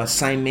of what your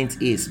assignment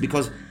is.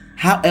 Because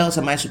how else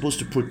am I supposed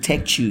to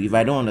protect you if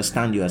I don't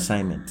understand your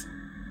assignment?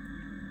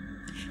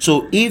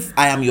 So if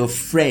I am your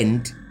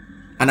friend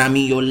and I'm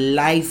in your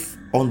life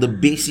on the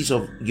basis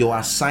of your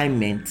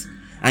assignment,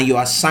 and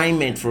your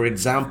assignment, for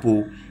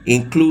example,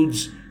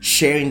 includes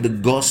sharing the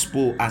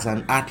gospel as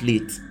an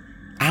athlete,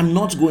 I'm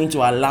not going to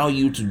allow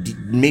you to,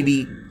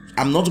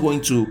 I'm not going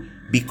to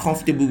be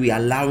comfortable with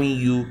allowing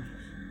you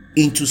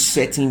into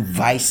certain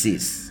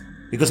vices,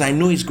 because I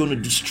know it's going to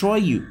destroy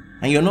you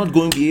and you're not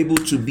going to be able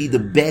to be the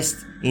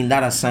best in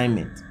that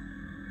assignment.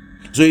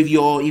 So if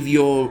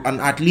you're an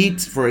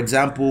athlete, for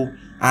example,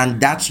 and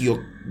that's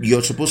you're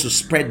supposed to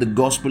spread the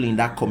gospel in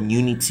that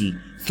community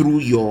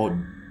through your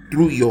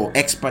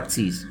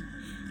expertise,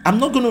 I'm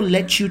not going to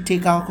let you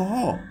take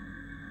alcohol.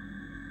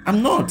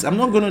 I'm not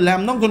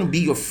going to be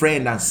your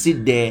friend and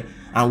sit there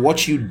and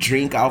watch you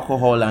drink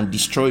alcohol and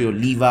destroy your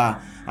liver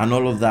and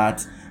all of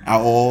that,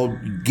 or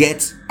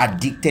get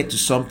addicted to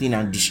something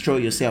and destroy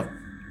yourself.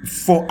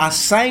 For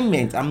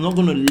assignment, I'm not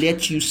going to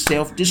let you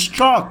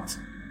self-destruct.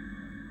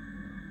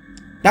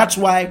 That's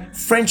why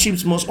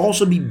friendships must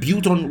also be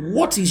built on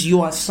what is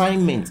your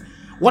assignment.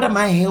 What am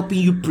I helping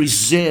you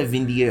preserve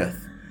in the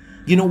earth?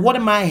 What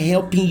am I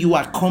helping you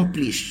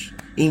accomplish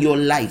in your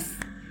life?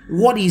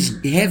 What is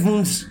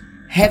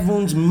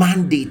heaven's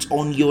mandate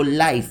on your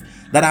life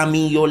that I'm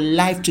in your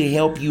life to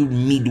help you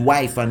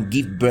midwife and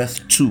give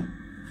birth to?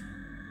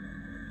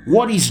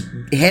 What is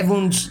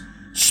heaven's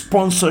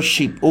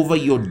sponsorship over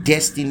your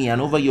destiny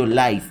and over your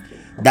life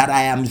that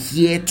I am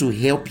here to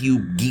help you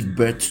give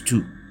birth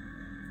to?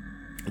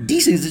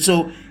 This is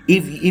so.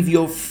 If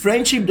your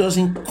friendship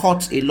doesn't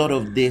cut a lot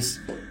of this,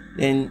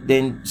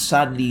 then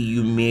sadly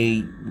you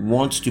may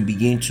want to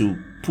begin to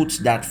put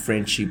that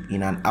friendship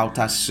in an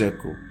outer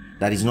circle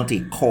that is not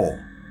a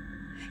core.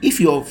 If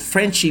your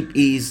friendship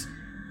is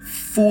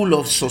full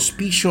of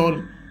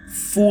suspicion,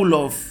 full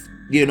of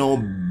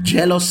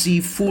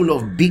jealousy, full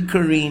of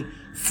bickering,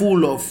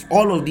 full of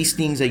all of these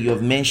things that you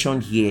have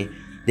mentioned here,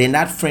 then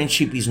that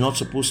friendship is not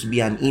supposed to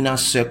be an inner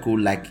circle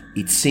like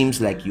it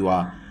seems like you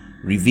are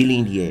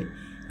revealing here.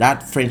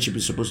 That friendship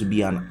is supposed to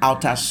be an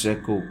outer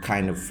circle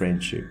kind of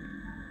friendship.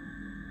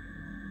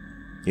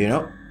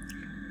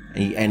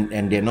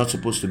 And they're not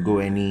supposed to go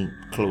any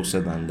closer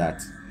than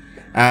that.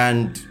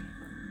 And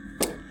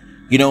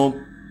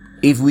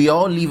if we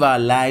all live our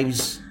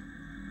lives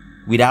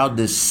without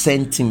the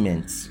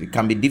sentiments, it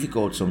can be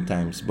difficult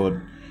sometimes, but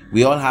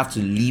we all have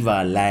to live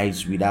our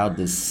lives without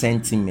the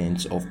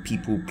sentiments of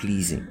people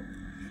pleasing.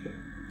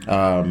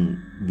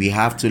 We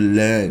have to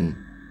learn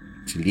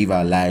to live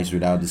our lives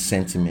without the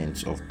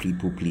sentiments of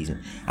people pleasing.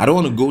 I don't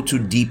want to go too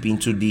deep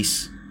into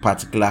this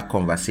particular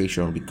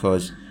conversation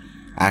because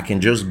I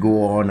can just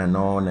go on and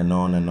on and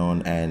on and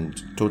on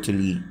and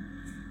totally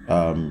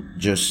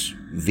just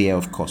veer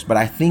off course. But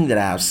I think that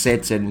I have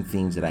said certain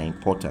things that are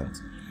important.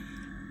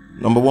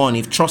 Number one,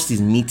 if trust is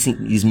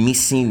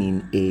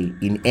missing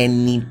in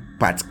any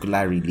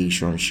particular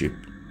relationship,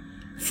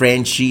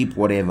 friendship,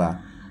 whatever,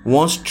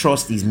 once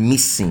trust is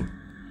missing,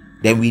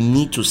 then we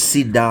need to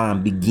sit down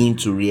and begin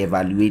to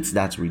reevaluate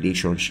that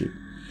relationship.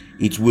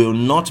 It will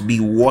not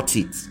be worth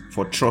it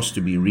for trust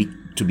to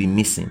be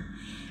missing.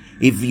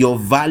 If your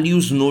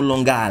values no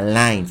longer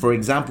align, for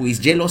example, is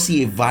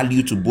jealousy a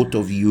value to both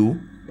of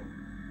you?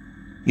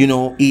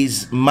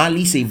 Is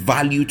malice a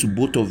value to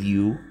both of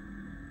you?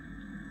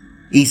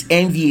 Is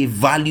envy a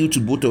value to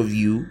both of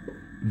you?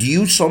 Do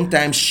you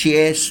sometimes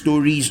share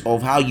stories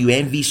of how you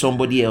envy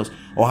somebody else,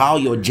 or how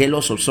you're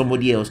jealous of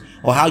somebody else,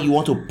 or how you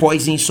want to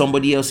poison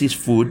somebody else's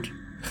food?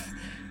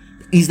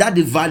 Is that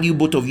the value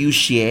both of you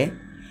share?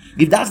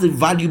 If that's the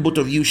value both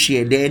of you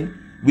share, then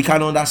we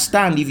can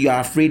understand if you are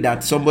afraid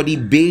that somebody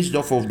based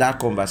off of that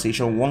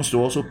conversation wants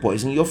to also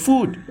poison your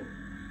food.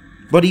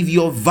 But if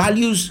your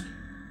values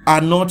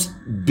are not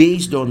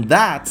based on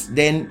that,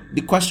 then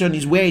the question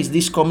is, where is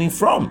this coming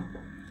from?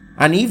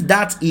 And if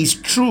that is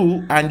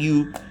true, and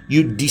you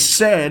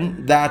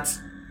discern that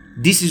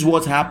this is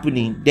what's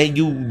happening, then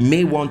you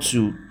may want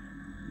to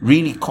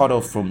really cut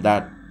off from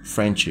that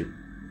friendship.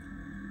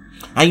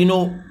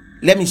 And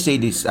let me say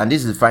this, and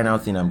this is the final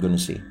thing I'm going to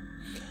say.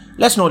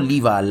 Let's not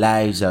live our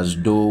lives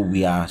as though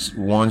we are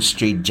one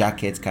straight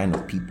jacket kind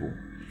of people.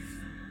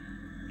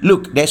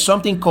 Look, there's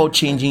something called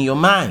changing your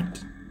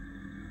mind.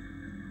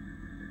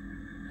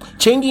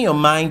 Changing your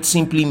mind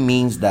simply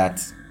means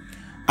that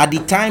at the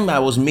time I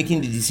was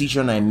making the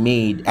decision I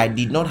made, I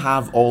did not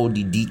have all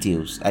the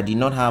details. I did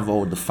not have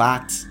all the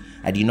facts.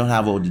 I did not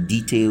have all the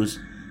details.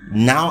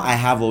 Now I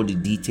have all the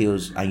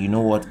details, and you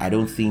know what? I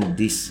don't think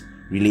this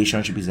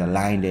relationship is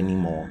aligned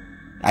anymore.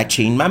 I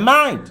changed my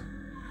mind.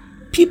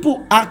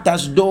 People act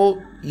as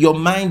though your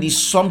mind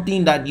is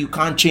something that you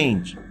can't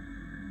change.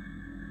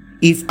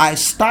 If I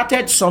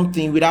started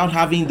something without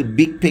having the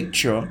big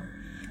picture,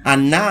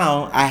 and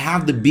now I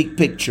have the big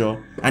picture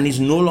and it's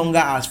no longer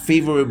as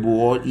favorable,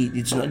 or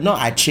it's not, no,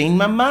 I changed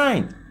my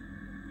mind.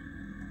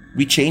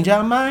 We change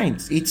our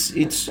minds.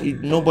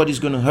 Nobody's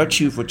going to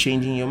hurt you for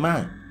changing your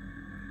mind.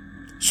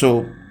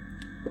 So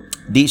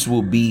this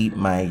will be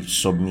my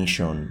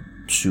submission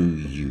to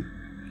you.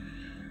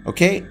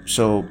 Okay,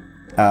 so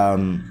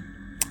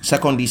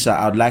secondly, sir,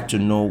 I'd like to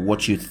know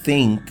what you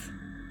think.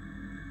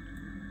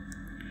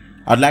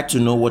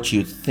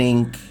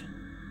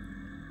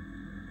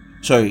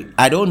 Sorry,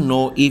 I don't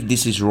know if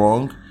this is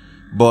wrong,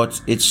 but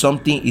is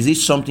it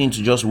something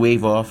to just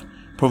wave off?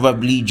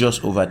 Probably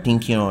just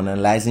overthinking or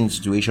analyzing the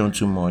situation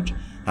too much.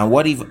 And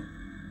what if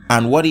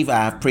I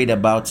have prayed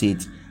about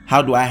it?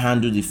 How do I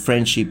handle the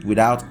friendship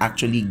without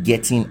actually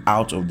getting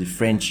out of the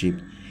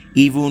friendship,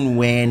 even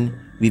when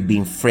we've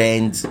been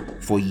friends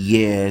for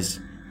years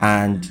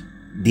and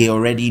they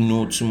already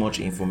know too much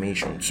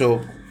information?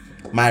 So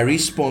my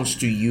response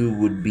to you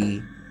would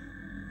be,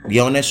 the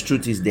honest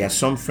truth is there are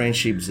some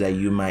friendships that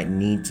you might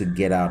need to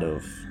get out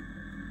of.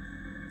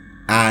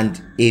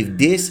 And if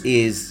this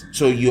is,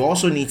 so you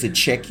also need to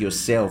check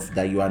yourself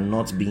that you are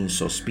not being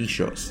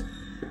suspicious,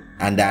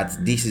 and that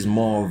this is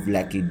more of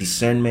like a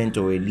discernment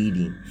or a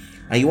leading.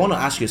 And you want to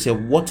ask yourself,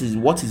 what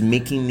is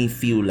making me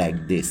feel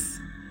like this?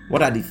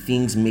 What are the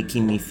things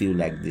making me feel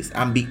like this?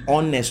 And be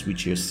honest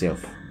with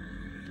yourself.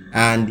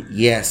 And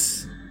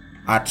yes,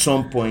 at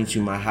some point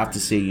you might have to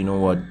say, you know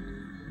what,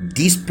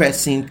 this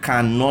person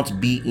cannot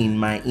be in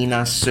my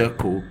inner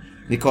circle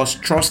because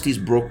trust is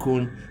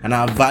broken and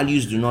our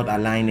values do not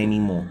align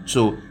anymore.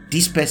 So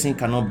this person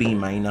cannot be in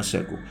my inner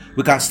circle.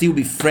 We can still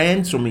be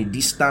friends from a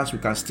distance. We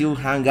can still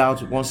hang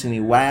out once in a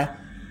while,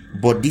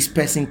 but this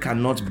person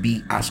cannot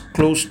be as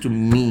close to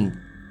me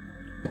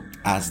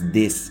as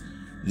this.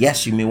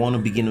 Yes, you may want to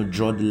begin to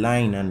draw the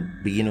line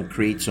and begin to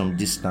create some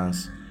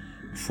distance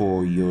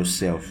for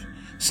yourself.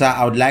 Sir,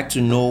 I would like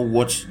to know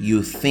what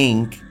you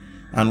think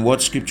and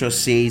what scripture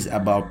says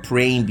about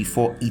praying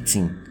before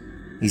eating.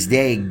 Is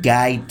there a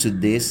guide to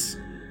this,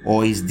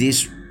 or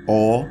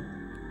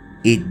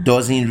it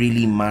doesn't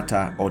really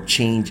matter or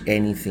change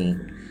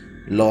anything?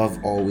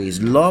 Love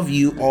always. Love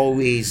you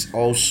always.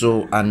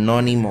 Also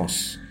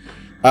anonymous.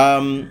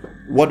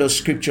 What does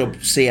scripture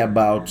say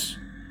about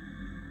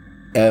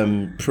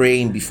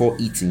praying before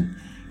eating?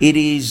 It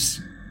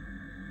is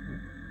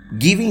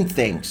giving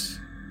thanks.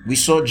 We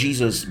saw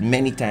Jesus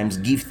many times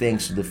give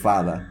thanks to the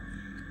Father,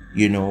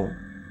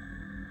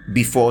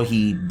 before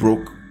he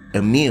broke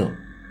a meal.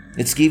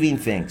 It's giving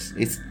thanks.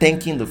 It's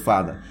thanking the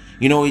Father.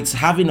 It's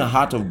having a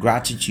heart of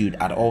gratitude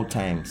at all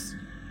times.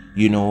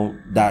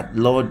 That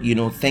Lord,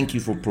 thank you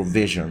for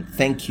provision.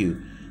 Thank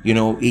you.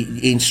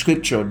 In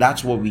scripture,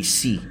 that's what we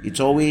see. It's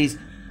always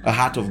a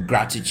heart of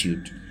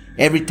gratitude.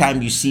 Every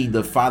time you see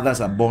the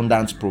Father's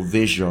abundant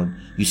provision,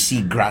 you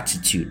see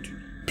gratitude.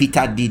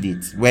 Peter did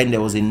it when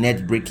there was a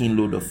net-breaking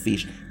load of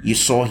fish. You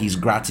saw his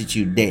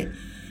gratitude there.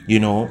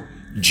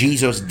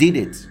 Jesus did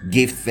it,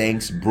 gave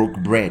thanks, broke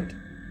bread.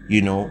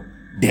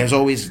 There's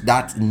always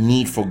that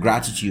need for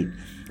gratitude.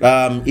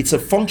 It's a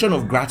function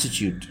of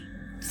gratitude.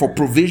 For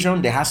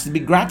provision, there has to be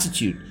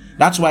gratitude.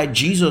 That's why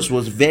Jesus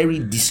was very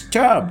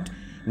disturbed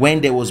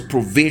when there was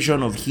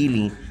provision of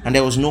healing and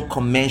there was no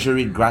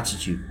commensurate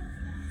gratitude.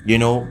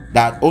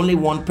 That only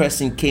one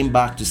person came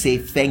back to say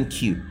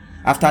thank you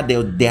after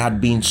there had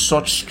been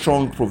such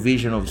strong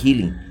provision of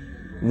healing.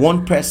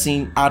 One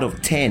person out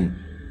of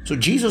 10. So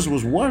Jesus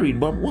was worried,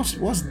 but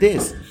what's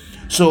this?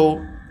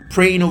 So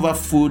praying over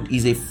food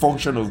is a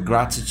function of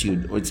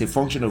gratitude, or it's a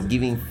function of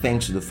giving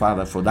thanks to the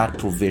Father for that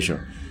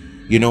provision.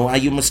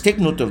 And you must take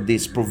note of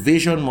this.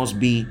 Provision must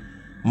be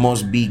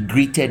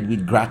greeted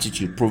with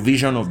gratitude.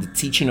 Provision of the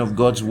teaching of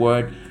God's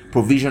word,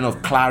 provision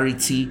of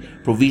clarity,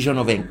 provision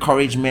of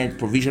encouragement,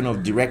 provision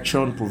of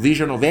direction,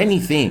 provision of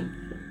anything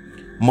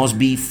must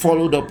be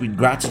followed up with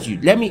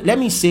gratitude. Let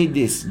me say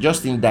this,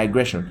 just in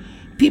digression.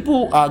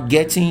 People are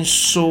getting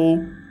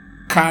so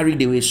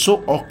carried away,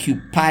 so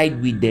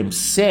occupied with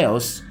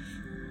themselves,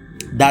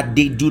 that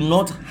they do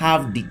not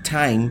have the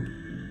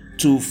time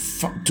to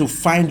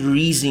find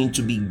reason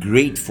to be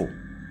grateful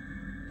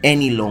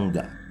any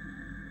longer.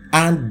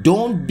 And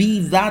don't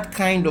be that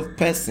kind of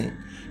person.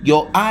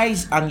 Your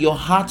eyes and your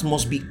heart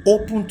must be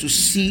open to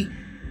see,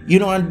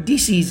 and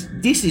this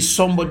is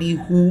somebody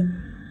who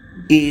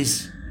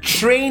is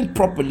trained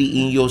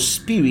properly in your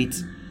spirit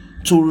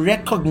to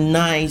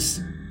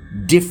recognize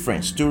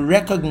difference, to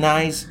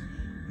recognize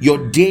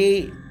your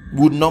day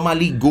would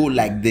normally go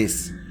like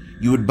this.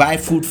 You would buy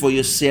food for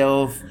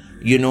yourself,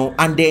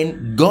 and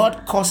then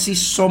God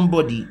causes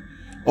somebody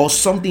or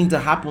something to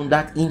happen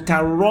that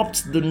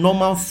interrupts the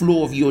normal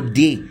flow of your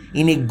day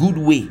in a good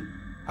way.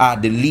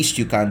 The least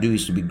you can do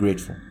is to be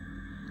grateful.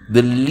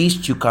 The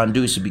least you can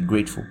do is to be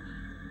grateful.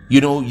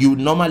 You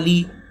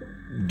normally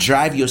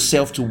drive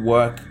yourself to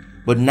work,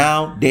 but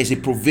now there's a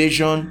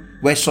provision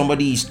where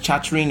somebody is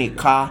chartering a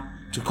car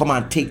to come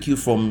and take you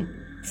from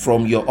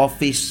your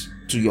office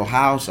to your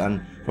house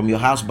and from your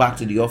house back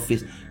to the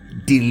office.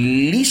 The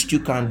least you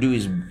can do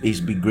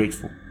is be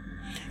grateful.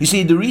 You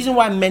see, the reason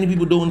why many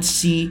people don't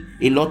see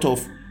a lot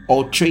of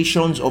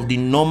alterations of the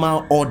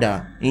normal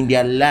order in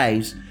their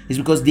lives is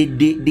because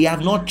they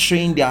have not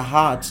trained their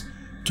hearts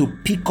to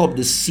pick up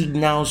the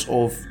signals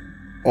of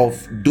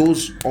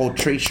those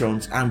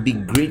alterations and be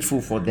grateful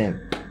for them.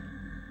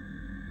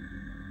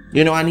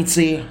 And it's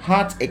a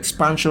heart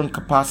expansion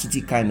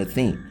capacity kind of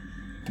thing.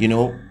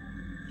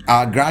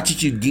 Our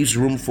gratitude gives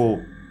room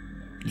for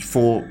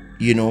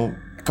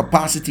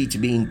capacity to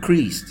be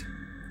increased.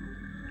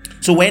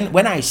 So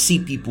when I see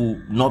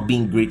people not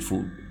being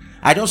grateful,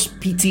 I just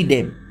pity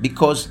them,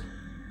 because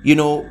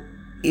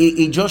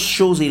it just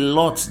shows a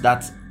lot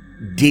that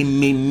they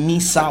may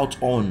miss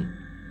out on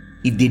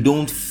if they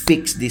don't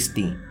fix this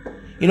thing.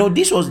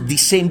 This was the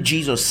same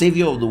Jesus,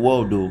 Savior of the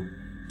world, though,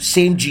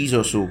 same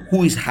Jesus,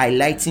 who is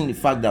highlighting the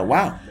fact that,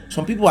 wow,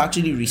 some people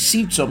actually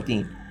received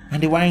something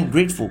and they weren't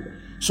grateful.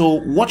 So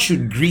what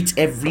should greet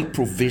every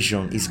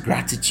provision is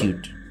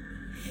gratitude.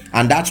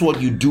 And that's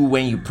what you do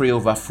when you pray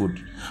over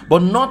food.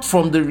 But not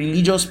from the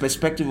religious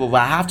perspective of,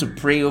 I have to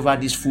pray over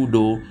this food,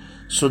 though,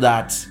 so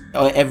that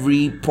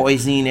every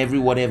poison, every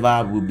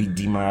whatever will be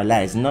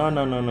demoralized.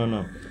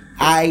 No.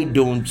 I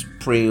don't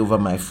pray over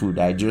my food.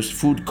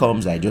 Food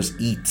comes, I just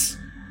eat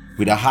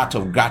with a heart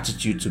of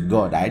gratitude to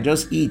God. I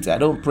just eat. I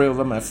don't pray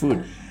over my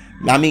food.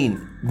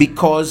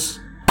 Because,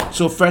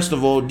 so first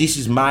of all, this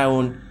is my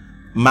own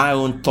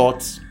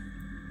thoughts.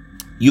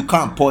 You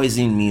can't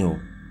poison me.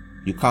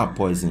 You can't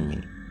poison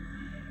me.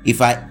 If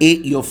I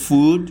ate your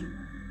food,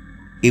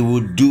 it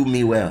would do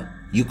me well.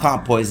 You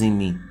can't poison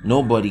me.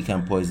 Nobody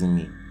can poison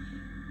me.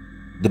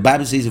 The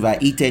Bible says if I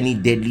eat any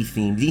deadly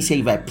thing, it didn't say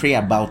if I pray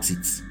about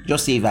it.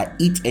 Just say if I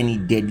eat any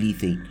deadly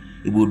thing,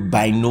 it would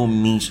by no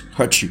means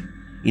hurt you.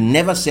 It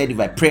never said if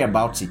I pray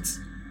about it.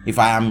 If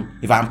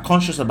I'm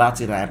conscious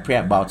about it and I pray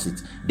about it,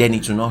 then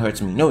it will not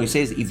hurt me. No, it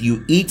says if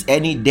you eat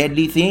any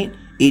deadly thing,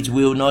 it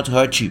will not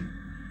hurt you.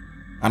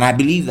 And I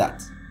believe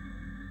that.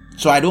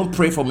 So I don't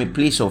pray from a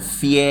place of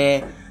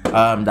fear,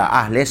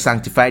 let's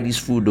sanctify this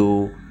food.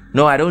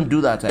 No, I don't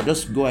do that. I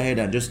just go ahead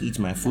and just eat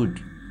my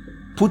food.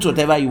 Put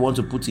whatever you want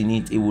to put in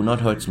it, it will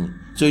not hurt me.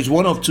 So it's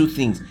one of two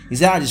things. Is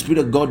that the Spirit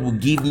of God will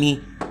give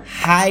me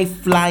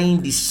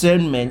high-flying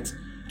discernment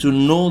to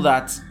know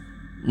that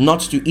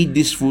not to eat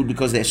this food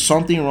because there's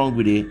something wrong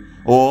with it,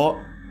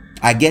 or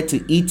I get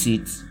to eat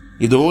it.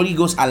 If the Holy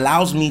Ghost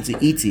allows me to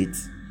eat it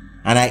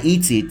and I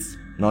eat it,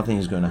 nothing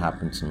is going to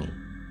happen to me.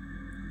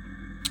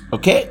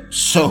 Okay,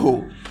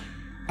 so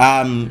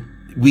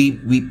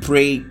we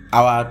pray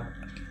our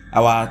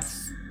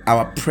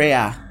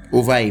prayer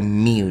over a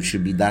meal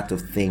should be that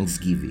of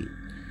thanksgiving.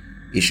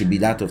 It should be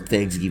that of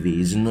thanksgiving.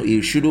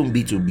 It shouldn't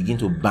be to begin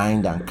to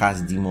bind and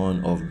cast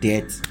demon of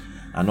death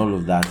and all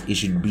of that. It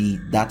should be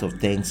that of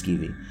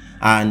thanksgiving.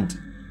 And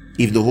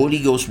if the Holy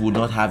Ghost would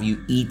not have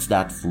you eat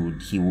that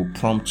food, he will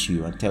prompt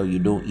you and tell you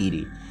don't eat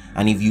it.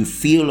 And if you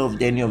feel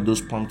of any of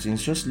those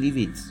promptings, just leave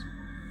it.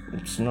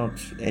 It's not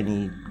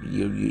any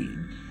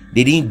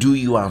they didn't do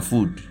you on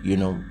food,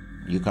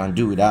 you can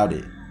do without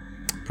it.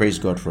 Praise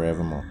God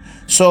forevermore.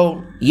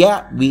 So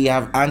yeah, we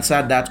have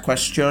answered that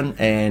question,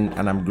 and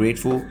I'm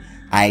grateful.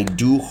 I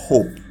do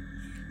hope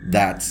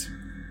that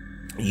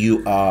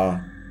you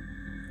are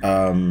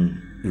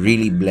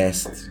really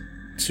blessed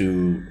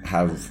to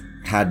have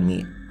had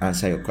me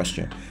answer your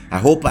question. I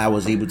hope I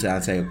was able to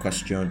answer your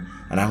question,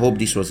 and I hope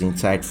this was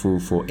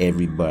insightful for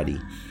everybody.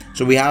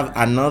 So we have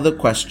another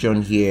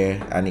question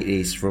here, and it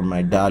is from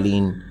my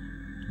darling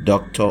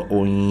Dr.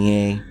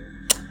 Onye.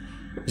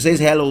 It says,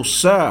 hello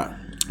sir,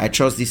 I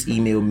trust this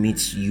email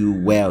meets you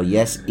well.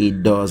 Yes,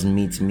 it does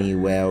meet me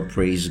well.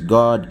 Praise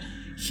God.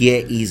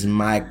 Here is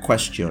my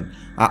question.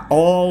 Are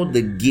all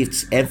the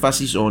gifts,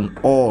 emphasis on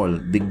all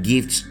the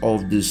gifts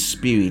of the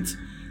Spirit,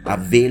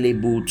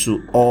 available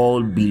to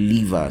all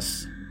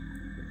believers?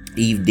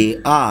 If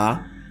they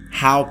are,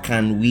 how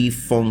can we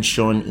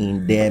function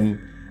in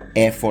them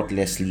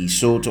effortlessly?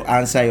 So to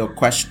answer your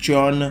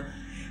question,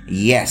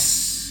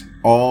 yes,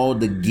 all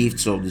the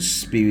gifts of the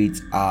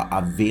Spirit are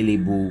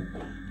available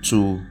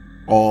to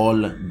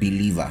all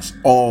believers.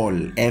 All,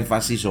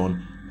 emphasis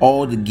on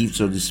all the gifts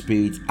of the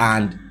Spirit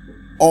and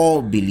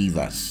all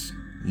believers.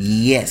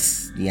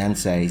 Yes, the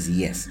answer is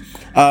yes.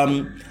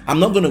 I'm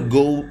not going to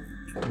go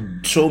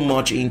so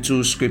much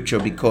into scripture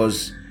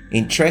because,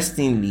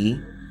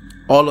 interestingly,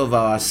 all of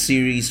our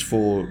series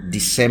for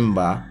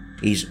December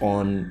is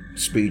on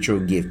spiritual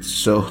gifts.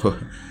 So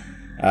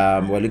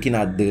we're looking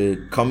at the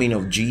coming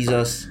of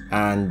Jesus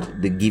and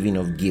the giving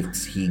of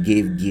gifts. He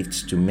gave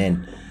gifts to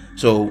men.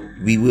 So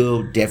we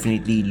will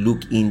definitely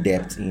look in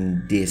depth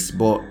in this,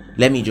 but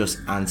let me just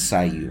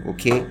answer you,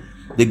 okay?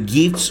 The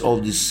gifts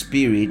of the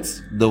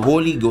Spirit, the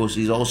Holy Ghost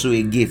is also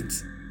a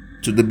gift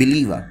to the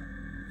believer.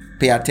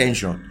 Pay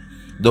attention.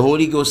 The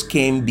Holy Ghost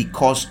came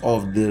because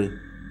of the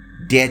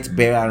death,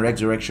 burial, and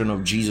resurrection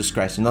of Jesus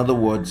Christ. In other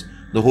words,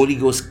 the Holy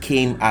Ghost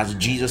came as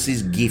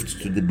Jesus's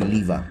gift to the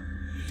believer.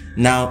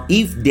 Now,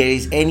 if there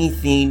is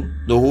anything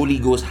the Holy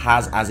Ghost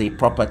has as a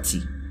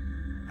property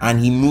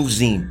and he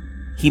moves in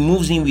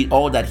with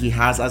all that he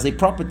has as a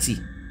property.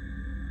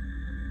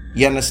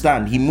 You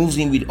understand? He moves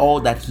in with all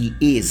that he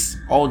is,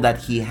 all that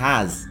he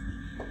has.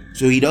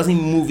 So he doesn't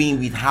move in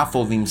with half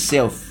of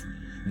himself,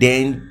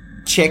 then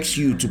checks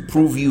you to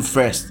prove you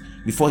first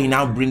before he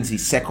now brings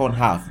his second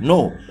half.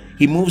 No,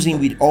 he moves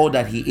in with all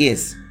that he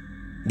is,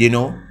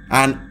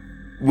 And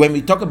when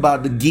we talk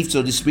about the gifts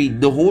of the Spirit,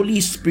 the Holy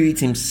Spirit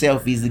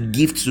himself is the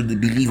gift to the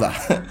believer.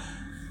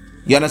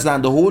 You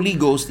understand? The Holy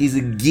Ghost is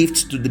a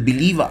gift to the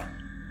believer.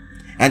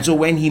 And so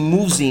when he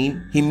moves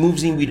in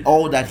with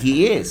all that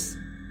he is.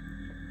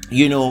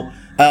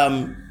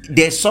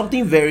 There's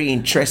something very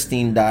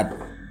interesting that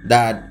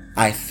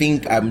I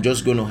think I'm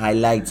just going to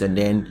highlight, and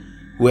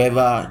then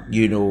whoever,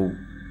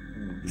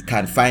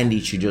 can find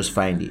it should just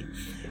find it.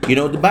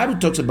 The Bible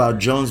talks about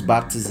John's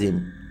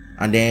baptism,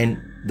 and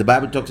then the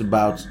Bible talks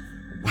about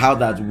how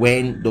that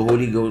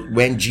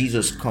when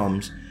Jesus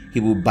comes, he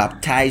will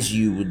baptize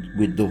you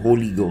with the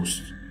Holy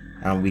Ghost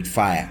and with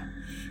fire.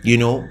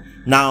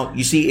 Now,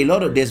 you see,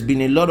 there's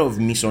been a lot of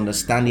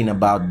misunderstanding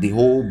about the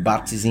whole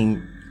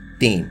baptism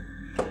thing.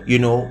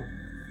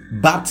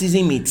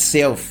 Baptism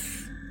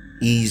itself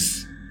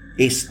is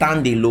a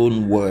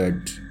standalone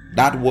word.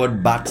 That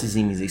word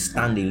baptism is a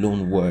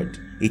standalone word.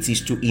 It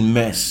is to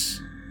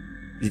immerse.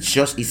 It's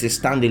a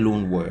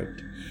standalone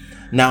word.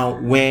 Now,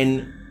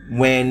 when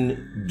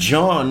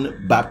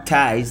John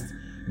baptized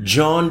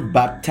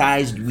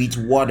with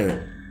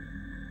water.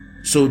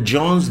 So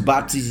John's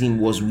baptism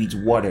was with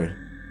water.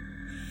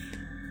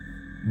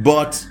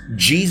 But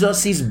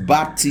Jesus's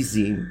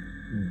baptism,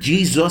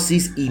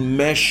 Jesus's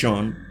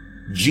immersion,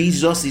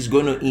 Jesus is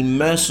going to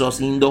immerse us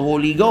in the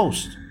Holy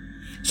Ghost.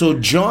 So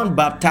John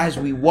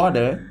baptized with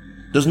water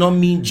does not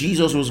mean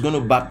Jesus was going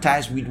to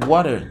baptize with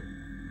water.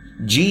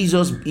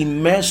 Jesus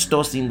immersed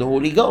us in the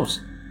Holy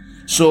Ghost.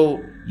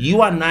 So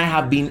you and I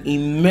have been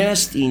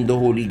immersed in the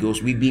Holy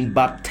Ghost. We've been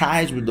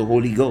baptized with the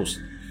Holy Ghost.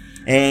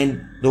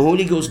 And the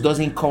Holy Ghost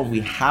doesn't come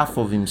with half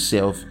of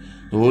himself.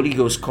 The Holy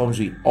Ghost comes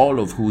with all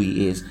of who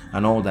he is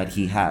and all that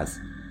he has.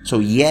 So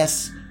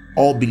yes,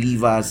 all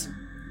believers,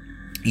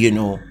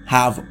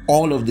 have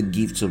all of the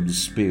gifts of the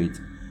Spirit,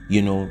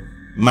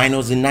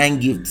 minus the 9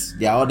 gifts.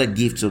 There are other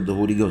gifts of the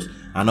Holy Ghost.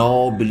 And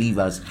all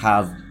believers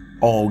have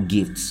all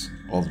gifts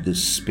of the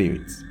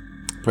Spirit.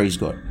 Praise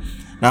God.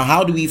 Now,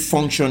 how do we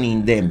function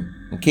in them?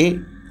 Okay,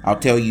 I'll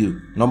tell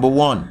you. Number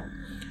 1,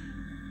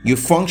 you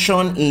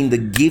function in the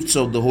gifts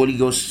of the Holy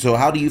Ghost. So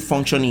how do you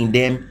function in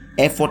them?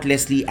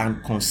 Effortlessly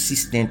and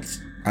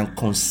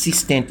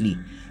consistently.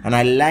 And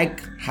I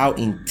like how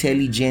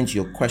intelligent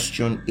your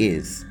question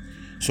is,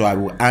 so I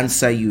will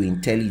answer you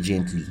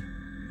intelligently.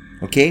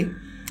 Okay,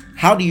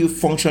 how do you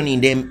function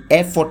in them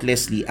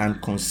effortlessly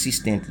and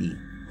consistently?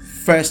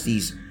 First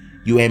is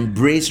you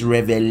embrace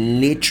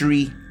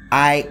revelatory,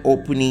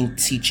 eye-opening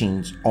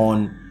teachings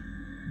on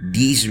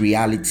these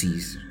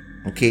realities.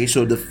 Okay,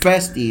 so the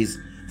first is,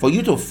 for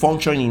you to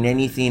function in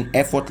anything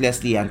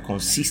effortlessly and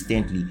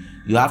consistently,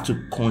 you have to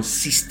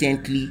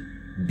consistently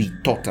be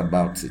taught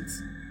about it.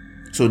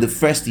 So the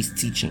first is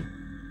teaching.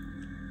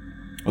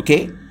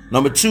 Okay.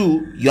 Number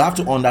 2, you have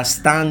to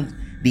understand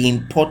the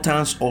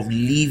importance of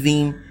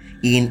living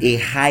in a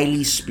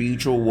highly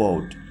spiritual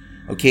world.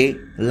 Okay.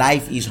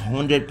 Life is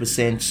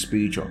 100%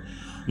 spiritual.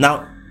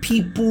 Now,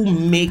 people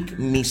make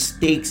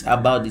mistakes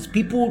about this.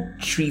 People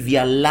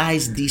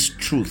trivialize this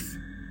truth.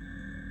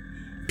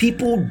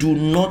 People do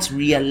not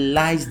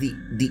realize the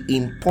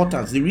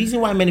importance. The reason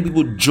why many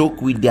people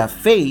joke with their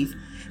faith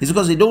is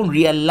because they don't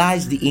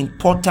realize the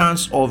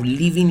importance of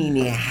living in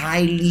a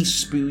highly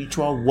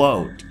spiritual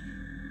world.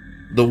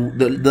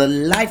 The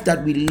life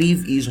that we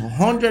live is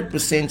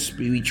 100%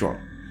 spiritual.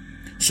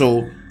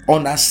 So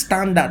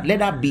understand that. Let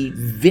that be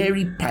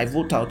very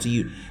pivotal to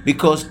you,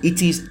 because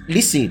it is,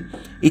 listen,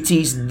 it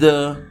is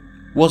the,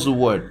 what's the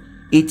word?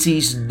 it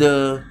is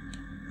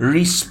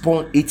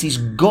it is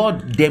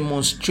God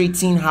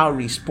demonstrating how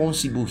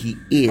responsible he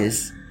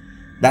is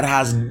that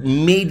has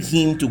made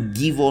him to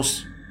give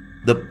us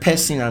the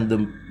person and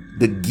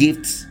the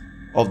gifts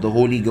of the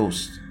Holy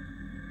Ghost.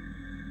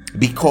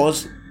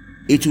 Because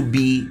it would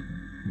be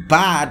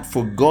bad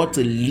for God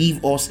to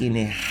leave us in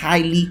a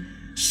highly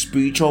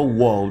spiritual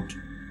world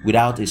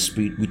without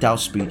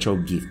spiritual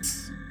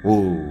gifts.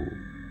 Oh,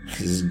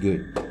 this is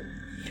good.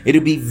 It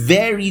would be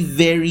very,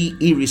 very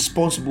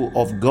irresponsible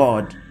of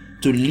God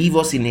to leave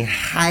us in a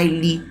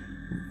highly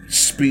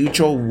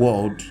spiritual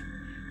world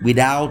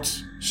without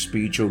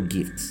spiritual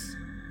gifts.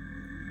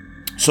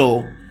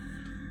 So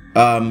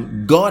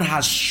God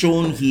has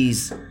shown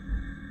his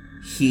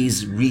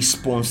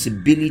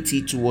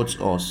responsibility towards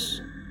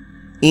us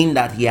in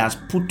that he has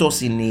put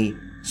us in a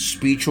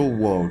spiritual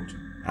world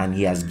and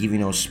he has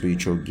given us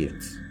spiritual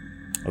gifts.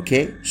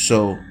 Okay,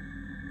 so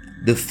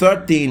the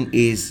third thing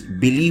is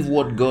believe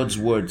what God's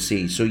word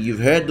says. So you've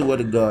heard the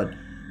word of God,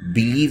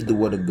 believe the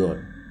word of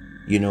God.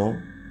 You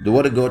know, the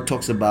word of God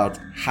talks about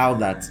how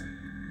that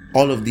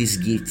all of these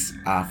gifts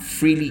are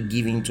freely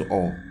given to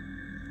all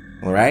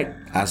right,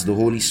 as the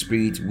Holy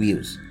Spirit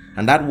wills.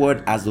 And that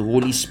word, as the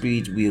Holy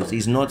Spirit wills,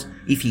 is not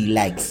if he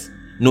likes.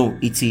 No,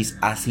 it is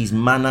as his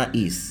manner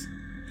is.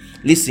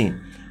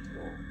 Listen,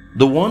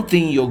 the one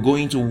thing you're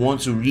going to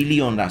want to really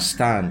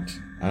understand,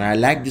 and I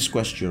like this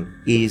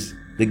question, is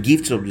the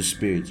gifts of the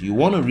Spirit. You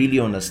want to really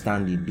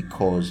understand it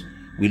because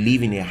we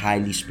live in a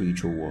highly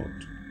spiritual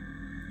world.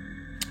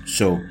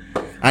 So,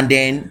 and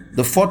then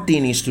the fourth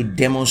thing is to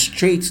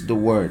demonstrate the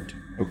word.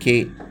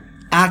 Okay,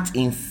 act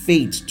in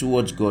faith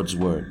towards God's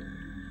word.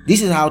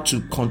 This is how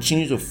to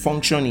continue to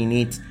function in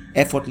it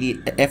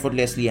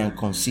effortlessly and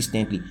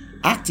consistently.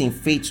 Act in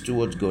faith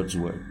towards God's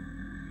word.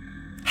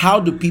 How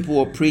do people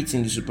operate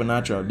in the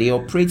supernatural? They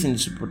operate in the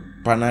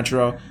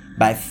supernatural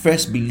by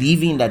first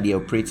believing that they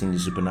operate in the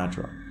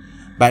supernatural.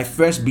 By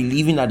first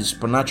believing that the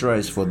supernatural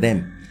is for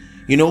them.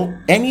 You know,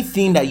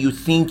 anything that you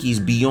think is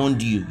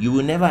beyond you, you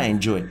will never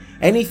enjoy.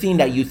 Anything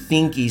that you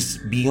think is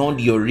beyond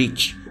your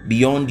reach,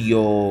 beyond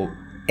your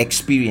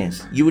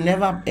experience, you will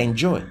never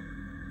enjoy.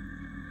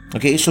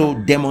 Okay, so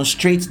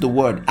demonstrate the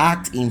word.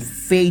 Act in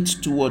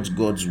faith towards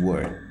God's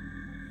word.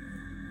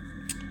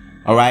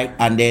 All right,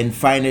 and then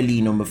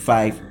finally, number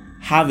 5,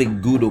 have a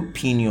good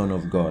opinion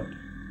of God.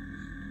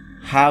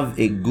 Have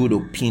a good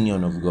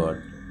opinion of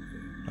God.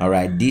 All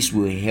right, this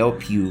will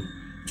help you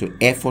to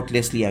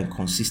effortlessly and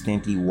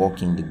consistently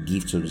walk in the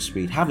gifts of the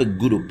Spirit. Have a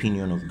good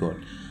opinion of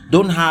God.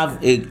 Don't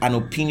have an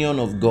opinion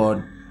of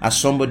God as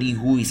somebody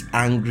who is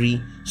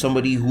angry,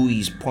 somebody who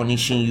is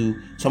punishing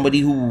you, somebody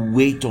who will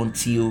wait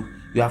until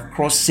you have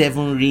crossed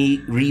 7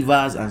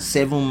 rivers and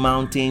 7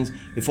 mountains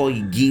before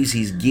he gives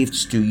his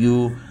gifts to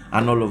you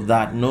and all of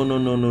that.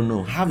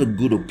 No. Have a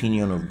good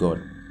opinion of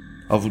God,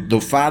 of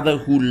the Father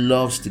who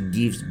loves to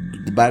give.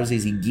 The Bible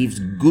says he gives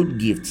good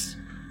gifts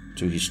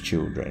to his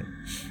children.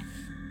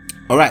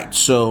 All right,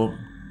 so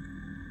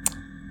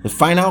the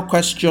final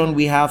question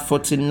we have for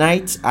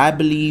tonight, I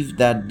believe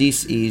that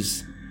this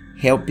is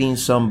helping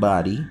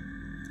somebody.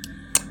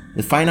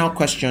 The final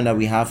question that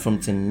we have from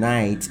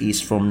tonight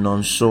is from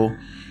Nonso.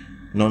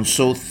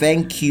 Nonso,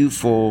 thank you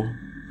for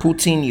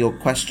putting your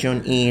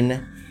question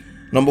in.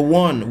 Number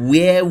 1,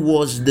 where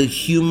was the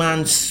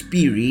human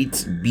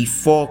spirit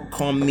before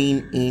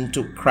coming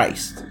into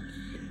Christ?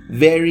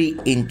 Very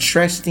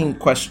interesting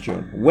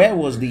question. Where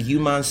was the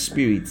human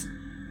spirit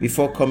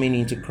before coming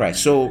into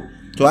Christ? So,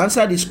 to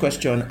answer this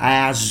question,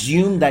 I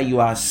assume that you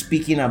are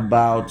speaking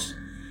about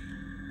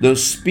the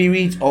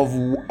spirit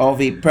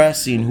of a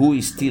person who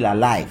is still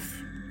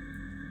alive.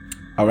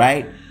 All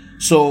right?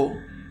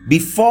 So,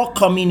 before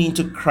coming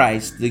into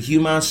Christ, the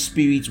human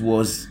spirit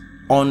was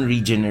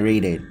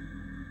unregenerated.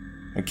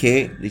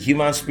 Okay? The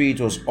human spirit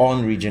was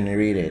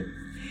unregenerated.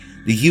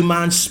 The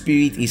human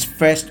spirit is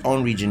first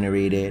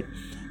unregenerated.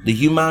 The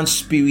human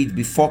spirit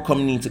before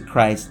coming into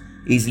Christ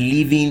is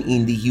living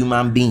in the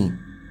human being.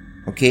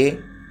 Okay?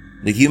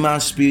 The human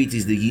spirit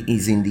is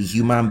in the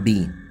human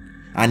being,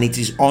 and it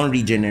is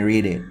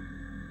unregenerated.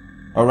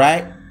 All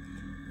right?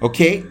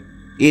 Okay?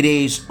 It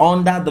is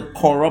under the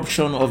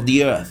corruption of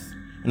the earth.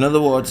 In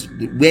other words,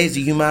 where is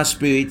the human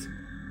spirit?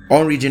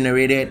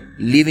 Unregenerated,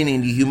 living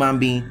in the human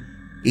being,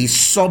 is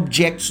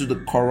subject to the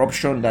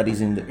corruption that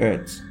is in the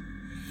earth.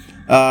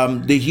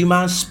 The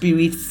human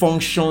spirit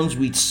functions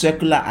with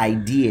secular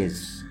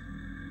ideas.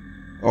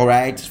 All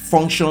right?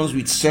 Functions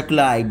with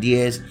secular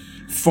ideas,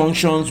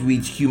 functions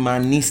with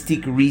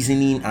humanistic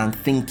reasoning and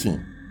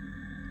thinking.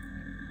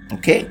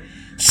 Okay?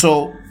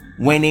 So,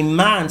 when a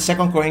man,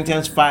 2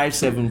 Corinthians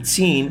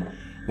 5:17,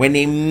 when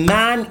a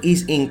man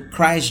is in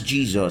Christ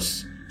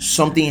Jesus,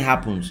 something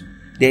happens.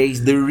 There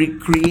is the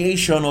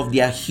recreation of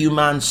their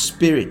human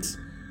spirit.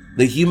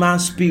 The human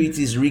spirit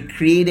is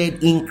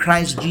recreated in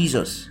Christ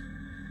Jesus.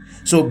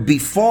 So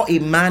before a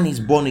man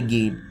is born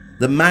again,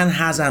 the man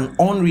has an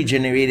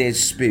unregenerated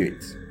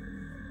spirit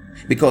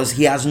because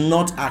he has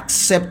not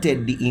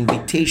accepted the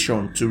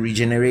invitation to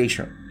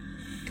regeneration.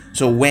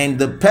 So when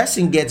the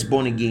person gets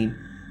born again,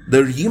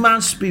 the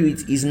human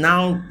spirit is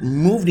now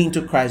moved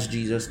into Christ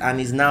Jesus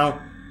and is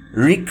now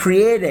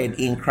recreated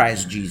in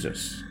Christ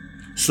Jesus.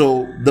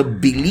 So the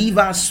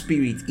believer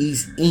spirit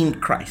is in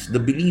Christ. The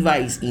believer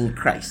is in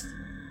Christ.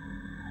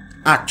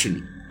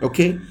 Actually,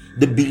 okay?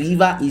 The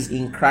believer is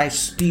in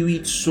Christ,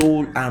 spirit,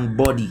 soul, and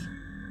body.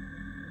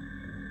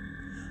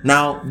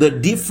 Now, the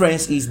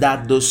difference is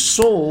that the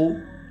soul,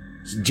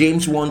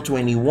 James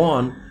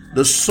 1:21,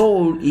 the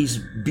soul is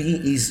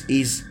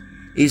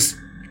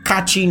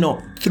catching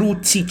up through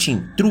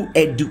teaching, through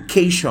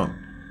education.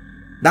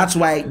 That's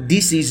why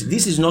this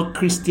is not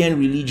Christian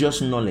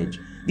religious knowledge.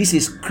 This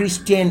is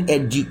Christian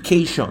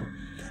education.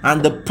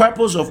 And the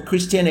purpose of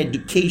Christian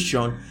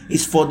education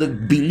is for the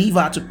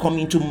believer to come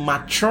into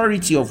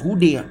maturity of who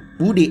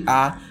they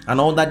are and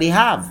all that they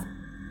have.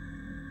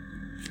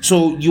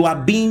 So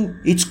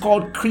it's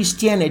called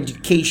Christian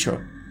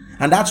education.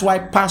 And that's why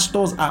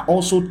pastors are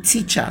also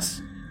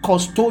teachers,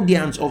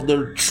 custodians of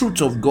the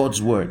truth of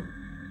God's word,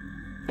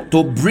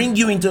 to bring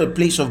you into a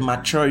place of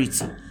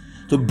maturity,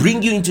 to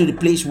bring you into the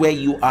place where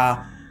you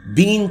are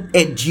being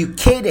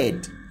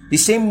educated the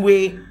same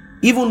way,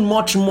 even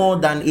much more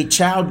than a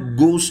child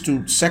goes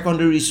to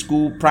secondary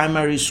school,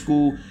 primary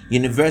school,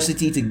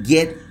 university to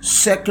get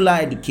secular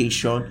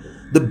education.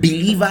 The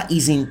believer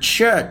is in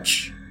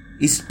church,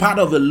 is part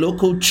of a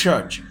local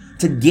church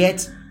to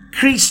get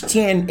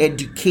Christian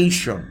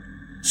education,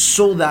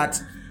 so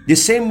that the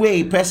same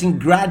way a person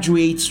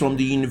graduates from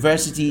the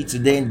university to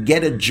then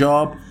get a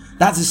job,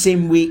 that's the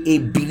same way a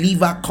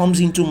believer comes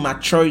into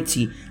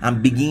maturity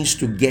and begins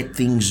to get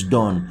things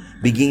done,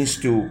 begins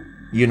to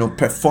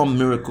perform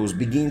miracles,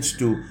 begins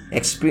to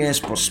experience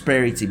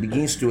prosperity,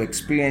 begins to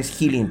experience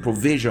healing,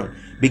 provision,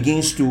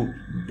 begins to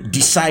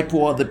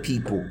disciple other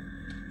people.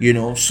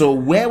 So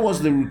where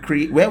was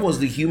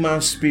the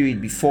human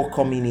spirit before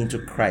coming into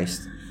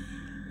Christ?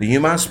 The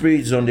human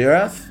spirit is on the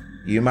earth.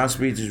 The human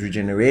spirit is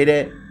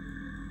regenerated.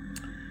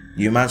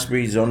 The human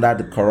spirit is under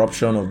the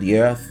corruption of the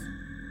earth.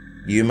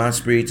 The human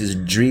spirit is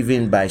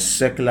driven by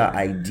secular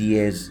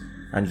ideas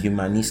and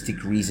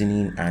humanistic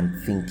reasoning and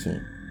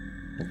thinking.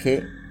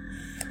 Okay?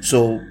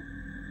 So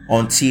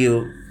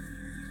until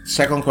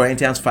 2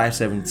 Corinthians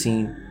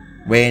 5:17,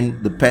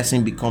 when the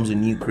person becomes a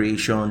new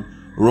creation,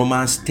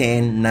 Romans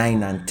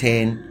 10:9 and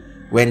 10,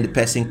 when the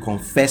person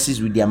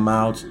confesses with their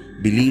mouth,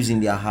 believes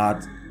in their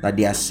heart that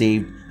they are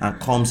saved and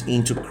comes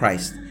into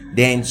Christ,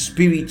 then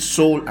spirit,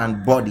 soul,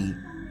 and body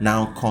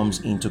now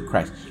comes into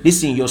Christ.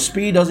 Listen, your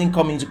spirit doesn't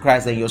come into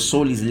Christ and your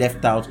soul is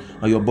left out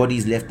or your body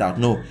is left out.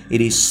 No,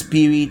 it is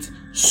spirit,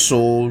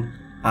 soul,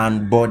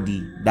 and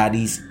body that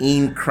is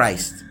in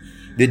Christ.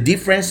 The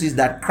difference is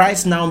that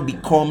Christ now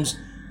becomes,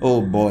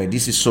 oh boy,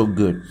 this is so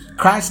good.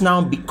 Christ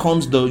now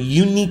becomes the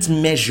unit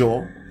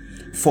measure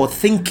for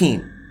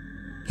thinking.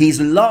 His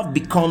love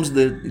becomes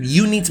the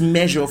unit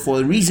measure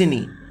for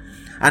reasoning.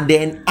 And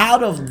then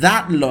out of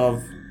that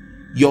love,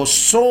 your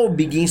soul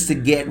begins to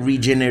get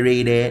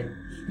regenerated.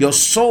 Your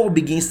soul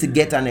begins to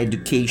get an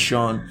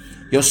education.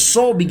 Your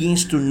soul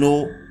begins to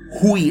know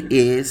who it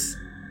is.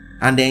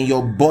 And then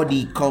your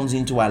body comes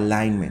into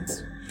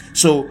alignment.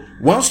 So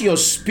once your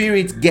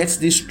spirit gets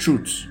this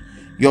truth,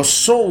 your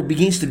soul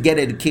begins to get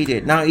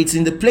educated. Now it's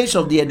in the place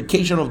of the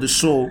education of the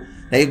soul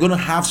that you're going to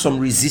have some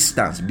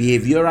resistance,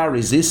 behavioral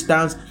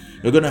resistance.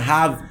 You're going to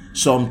have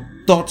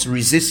some thought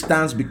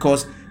resistance,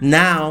 because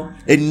now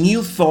a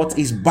new thought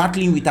is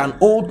battling with an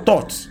old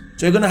thought.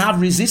 So you're going to have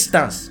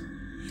resistance.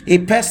 A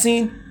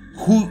person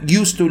who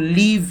used to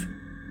live,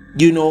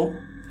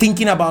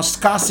 thinking about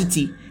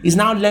scarcity is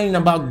now learning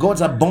about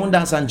God's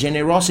abundance and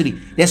generosity.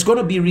 There's going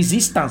to be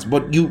resistance,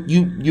 but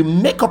you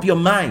make up your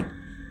mind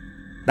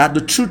that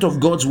the truth of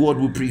God's word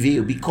will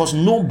prevail, because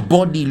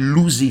nobody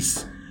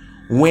loses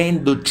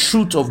when the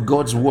truth of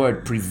God's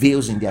word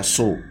prevails in their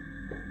soul.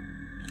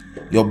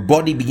 Your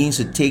body begins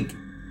to take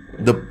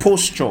the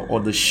posture or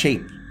the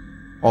shape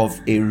of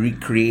a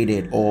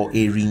recreated or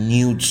a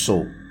renewed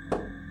soul.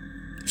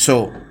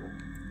 So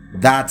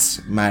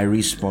that's my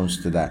response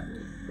to that.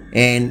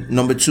 And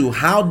number 2,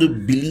 how do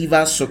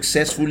believers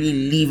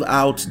successfully live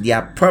out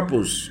their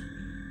purpose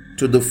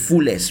to the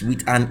fullest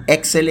with an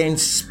excellent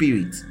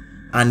spirit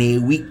and a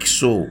weak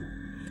soul?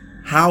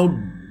 How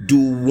do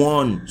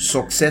one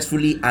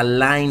successfully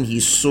align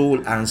his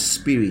soul and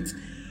spirit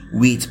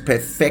with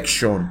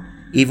perfection,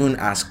 even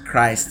as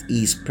Christ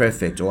is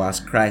perfect, or as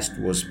Christ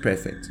was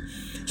perfect?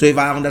 So if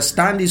I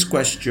understand this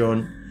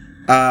question,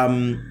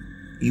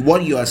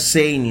 what you are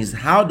saying is,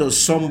 how does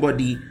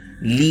somebody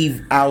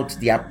live out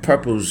their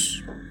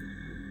purpose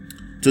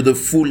to the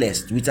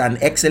fullest with an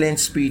excellent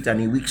spirit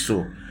and a weak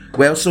soul?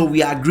 Well, so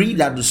we agree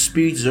that the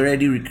spirit is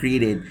already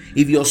recreated.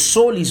 If your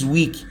soul is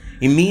weak,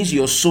 it means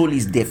your soul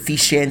is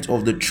deficient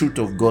of the truth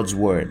of God's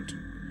word.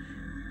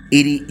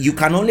 You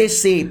can only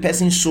say a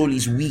person's soul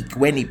is weak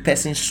when a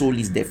person's soul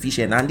is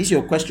deficient. And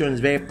your question is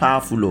very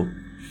powerful,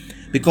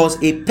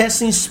 because a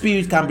person's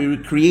spirit can be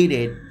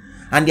recreated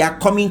and they are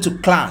coming to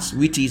class,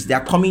 which is they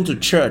are coming to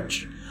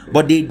church,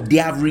 but they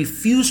have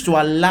refused to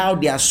allow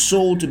their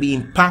soul to be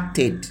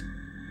impacted,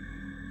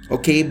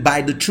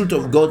 by the truth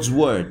of God's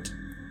word.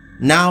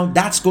 now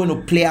that's going to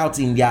play out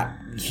in their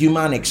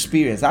human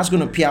experience. That's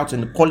going to play out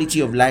in the quality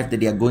of life that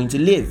they are going to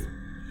live.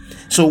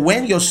 So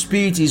when your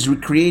spirit is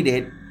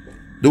recreated,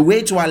 the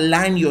way to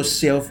align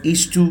yourself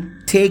is to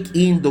take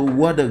in the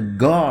word of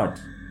God.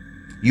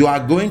 You are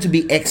going to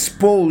be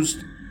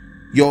exposed.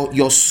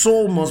 Your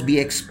soul must be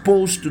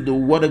exposed to the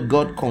word of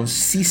God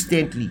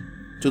consistently,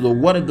 to the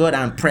word of God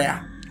and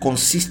prayer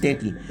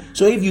consistently.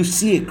 So if you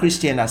see a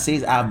Christian that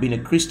says, I've been a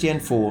Christian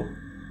for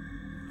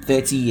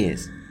 30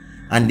 years,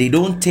 and they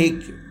don't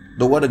take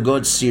the word of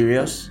God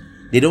serious,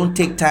 they don't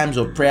take times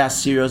of prayer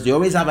serious, they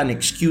always have an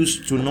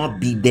excuse to not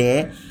be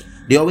there,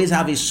 they always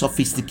have a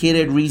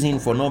sophisticated reason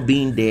for not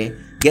being there,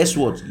 guess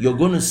what? You're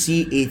going to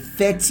see a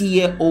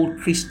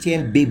 30-year-old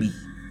Christian baby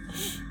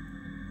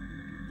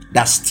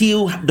that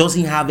still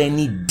doesn't have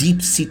any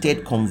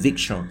deep-seated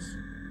convictions.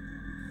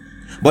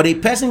 But a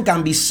person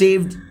can be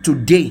saved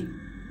today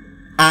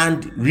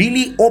and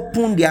really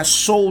open their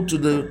soul to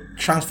the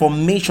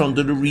transformation,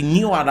 to the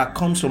renewal that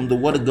comes from the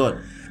word of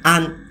God.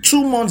 And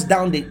 2 months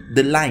down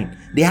the line,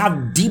 they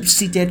have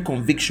deep-seated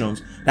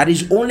convictions that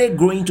is only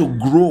going to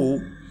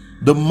grow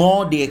the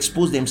more they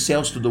expose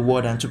themselves to the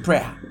word and to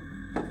prayer.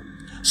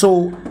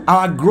 So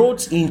our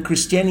growth in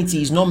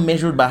Christianity is not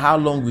measured by how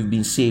long we've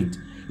been saved.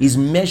 Is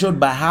measured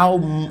by how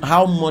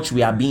much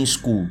we are being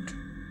schooled.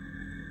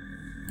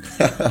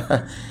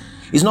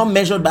 It's not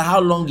measured by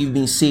how long you've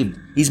been saved.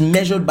 It's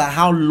measured by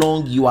how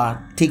long you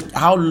are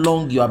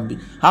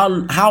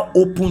how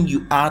open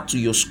you are to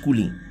your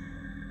schooling.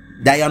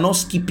 That you are not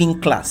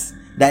skipping class.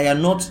 That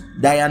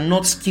you are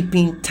not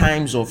skipping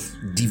times of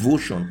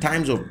devotion,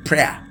 times of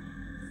prayer.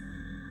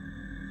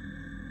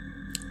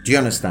 Do you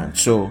understand?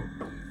 So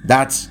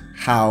that's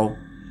how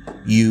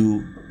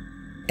you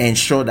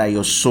ensure that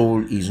your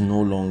soul is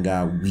no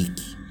longer weak.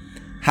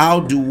 How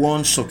do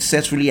one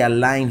successfully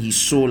align his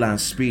soul and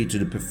spirit to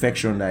the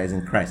perfection that is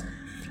in Christ?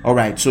 All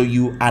right, so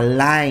you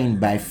align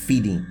by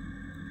feeding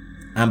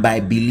and by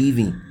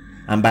believing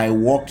and by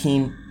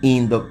walking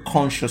in the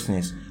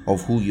consciousness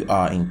of who you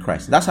are in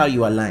Christ. That's how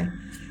you align.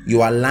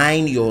 You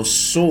align your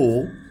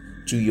soul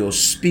to your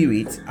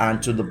spirit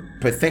and to the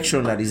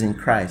perfection that is in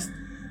Christ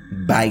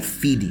by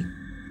feeding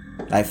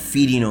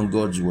on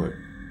God's word,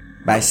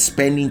 by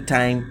spending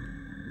time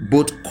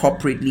both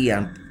corporately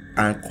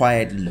and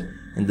quietly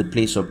in the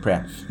place of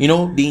prayer. You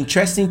know, the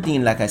interesting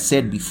thing, like I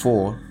said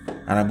before,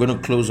 and I'm going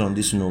to close on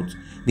this note,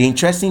 the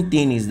interesting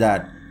thing is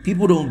that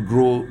people don't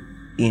grow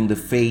in the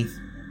faith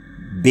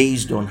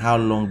based on how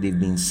long they've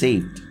been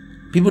saved.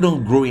 People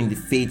don't grow in the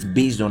faith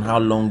based on how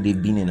long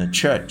they've been in a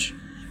church.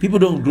 People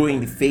don't grow in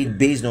the faith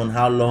based on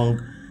how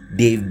long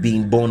they've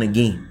been born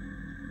again.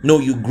 No,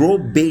 you grow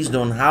based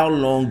on how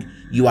long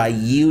you are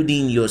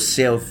yielding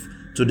yourself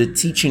to the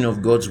teaching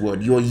of God's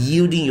word. You're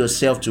yielding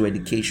yourself to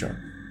education.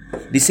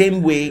 The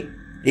same way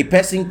a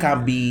person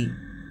can be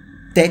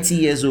 30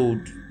 years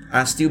old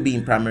and still be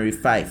in primary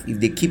 5 if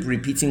they keep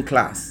repeating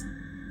class.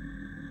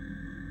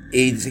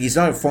 It's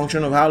not a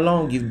function of how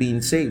long you've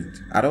been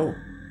saved at all.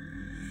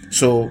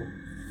 So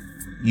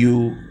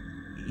you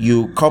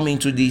come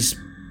into this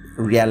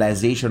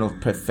realization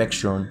of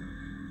perfection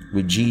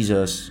with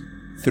Jesus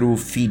through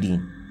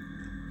feeding.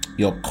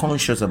 You're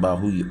conscious about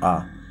who you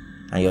are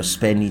and you're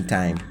spending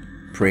time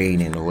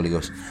praying in the Holy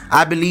Ghost.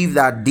 I believe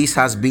that this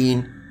has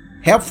been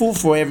helpful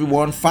for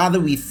everyone. Father,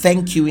 we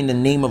thank you in the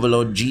name of the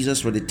Lord Jesus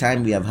for the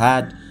time we have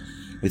had.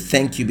 We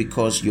thank you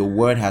because your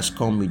word has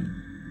come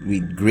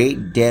with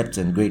great depth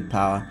and great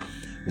power.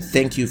 We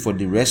thank you for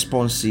the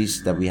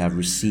responses that we have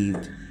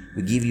received.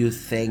 We give you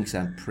thanks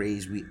and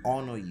praise. We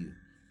honor you.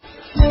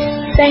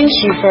 Thank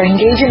you for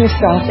engaging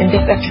yourself in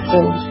this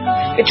episode.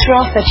 We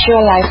trust that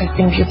your life has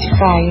been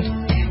beautified.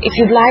 If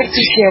you'd like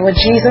to share what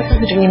Jesus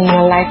is doing in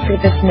your life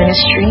through this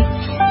ministry,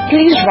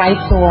 please write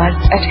to us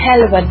at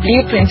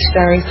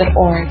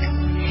hello@blueprintstories.org.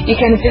 You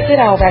can visit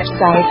our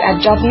website at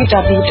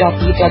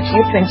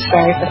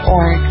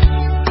www.blueprintstories.org.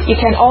 You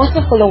can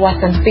also follow us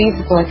on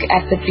Facebook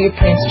at The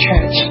Blueprint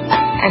Church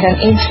and on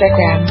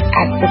Instagram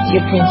at The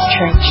Blueprint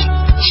Church.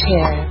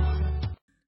 Cheers.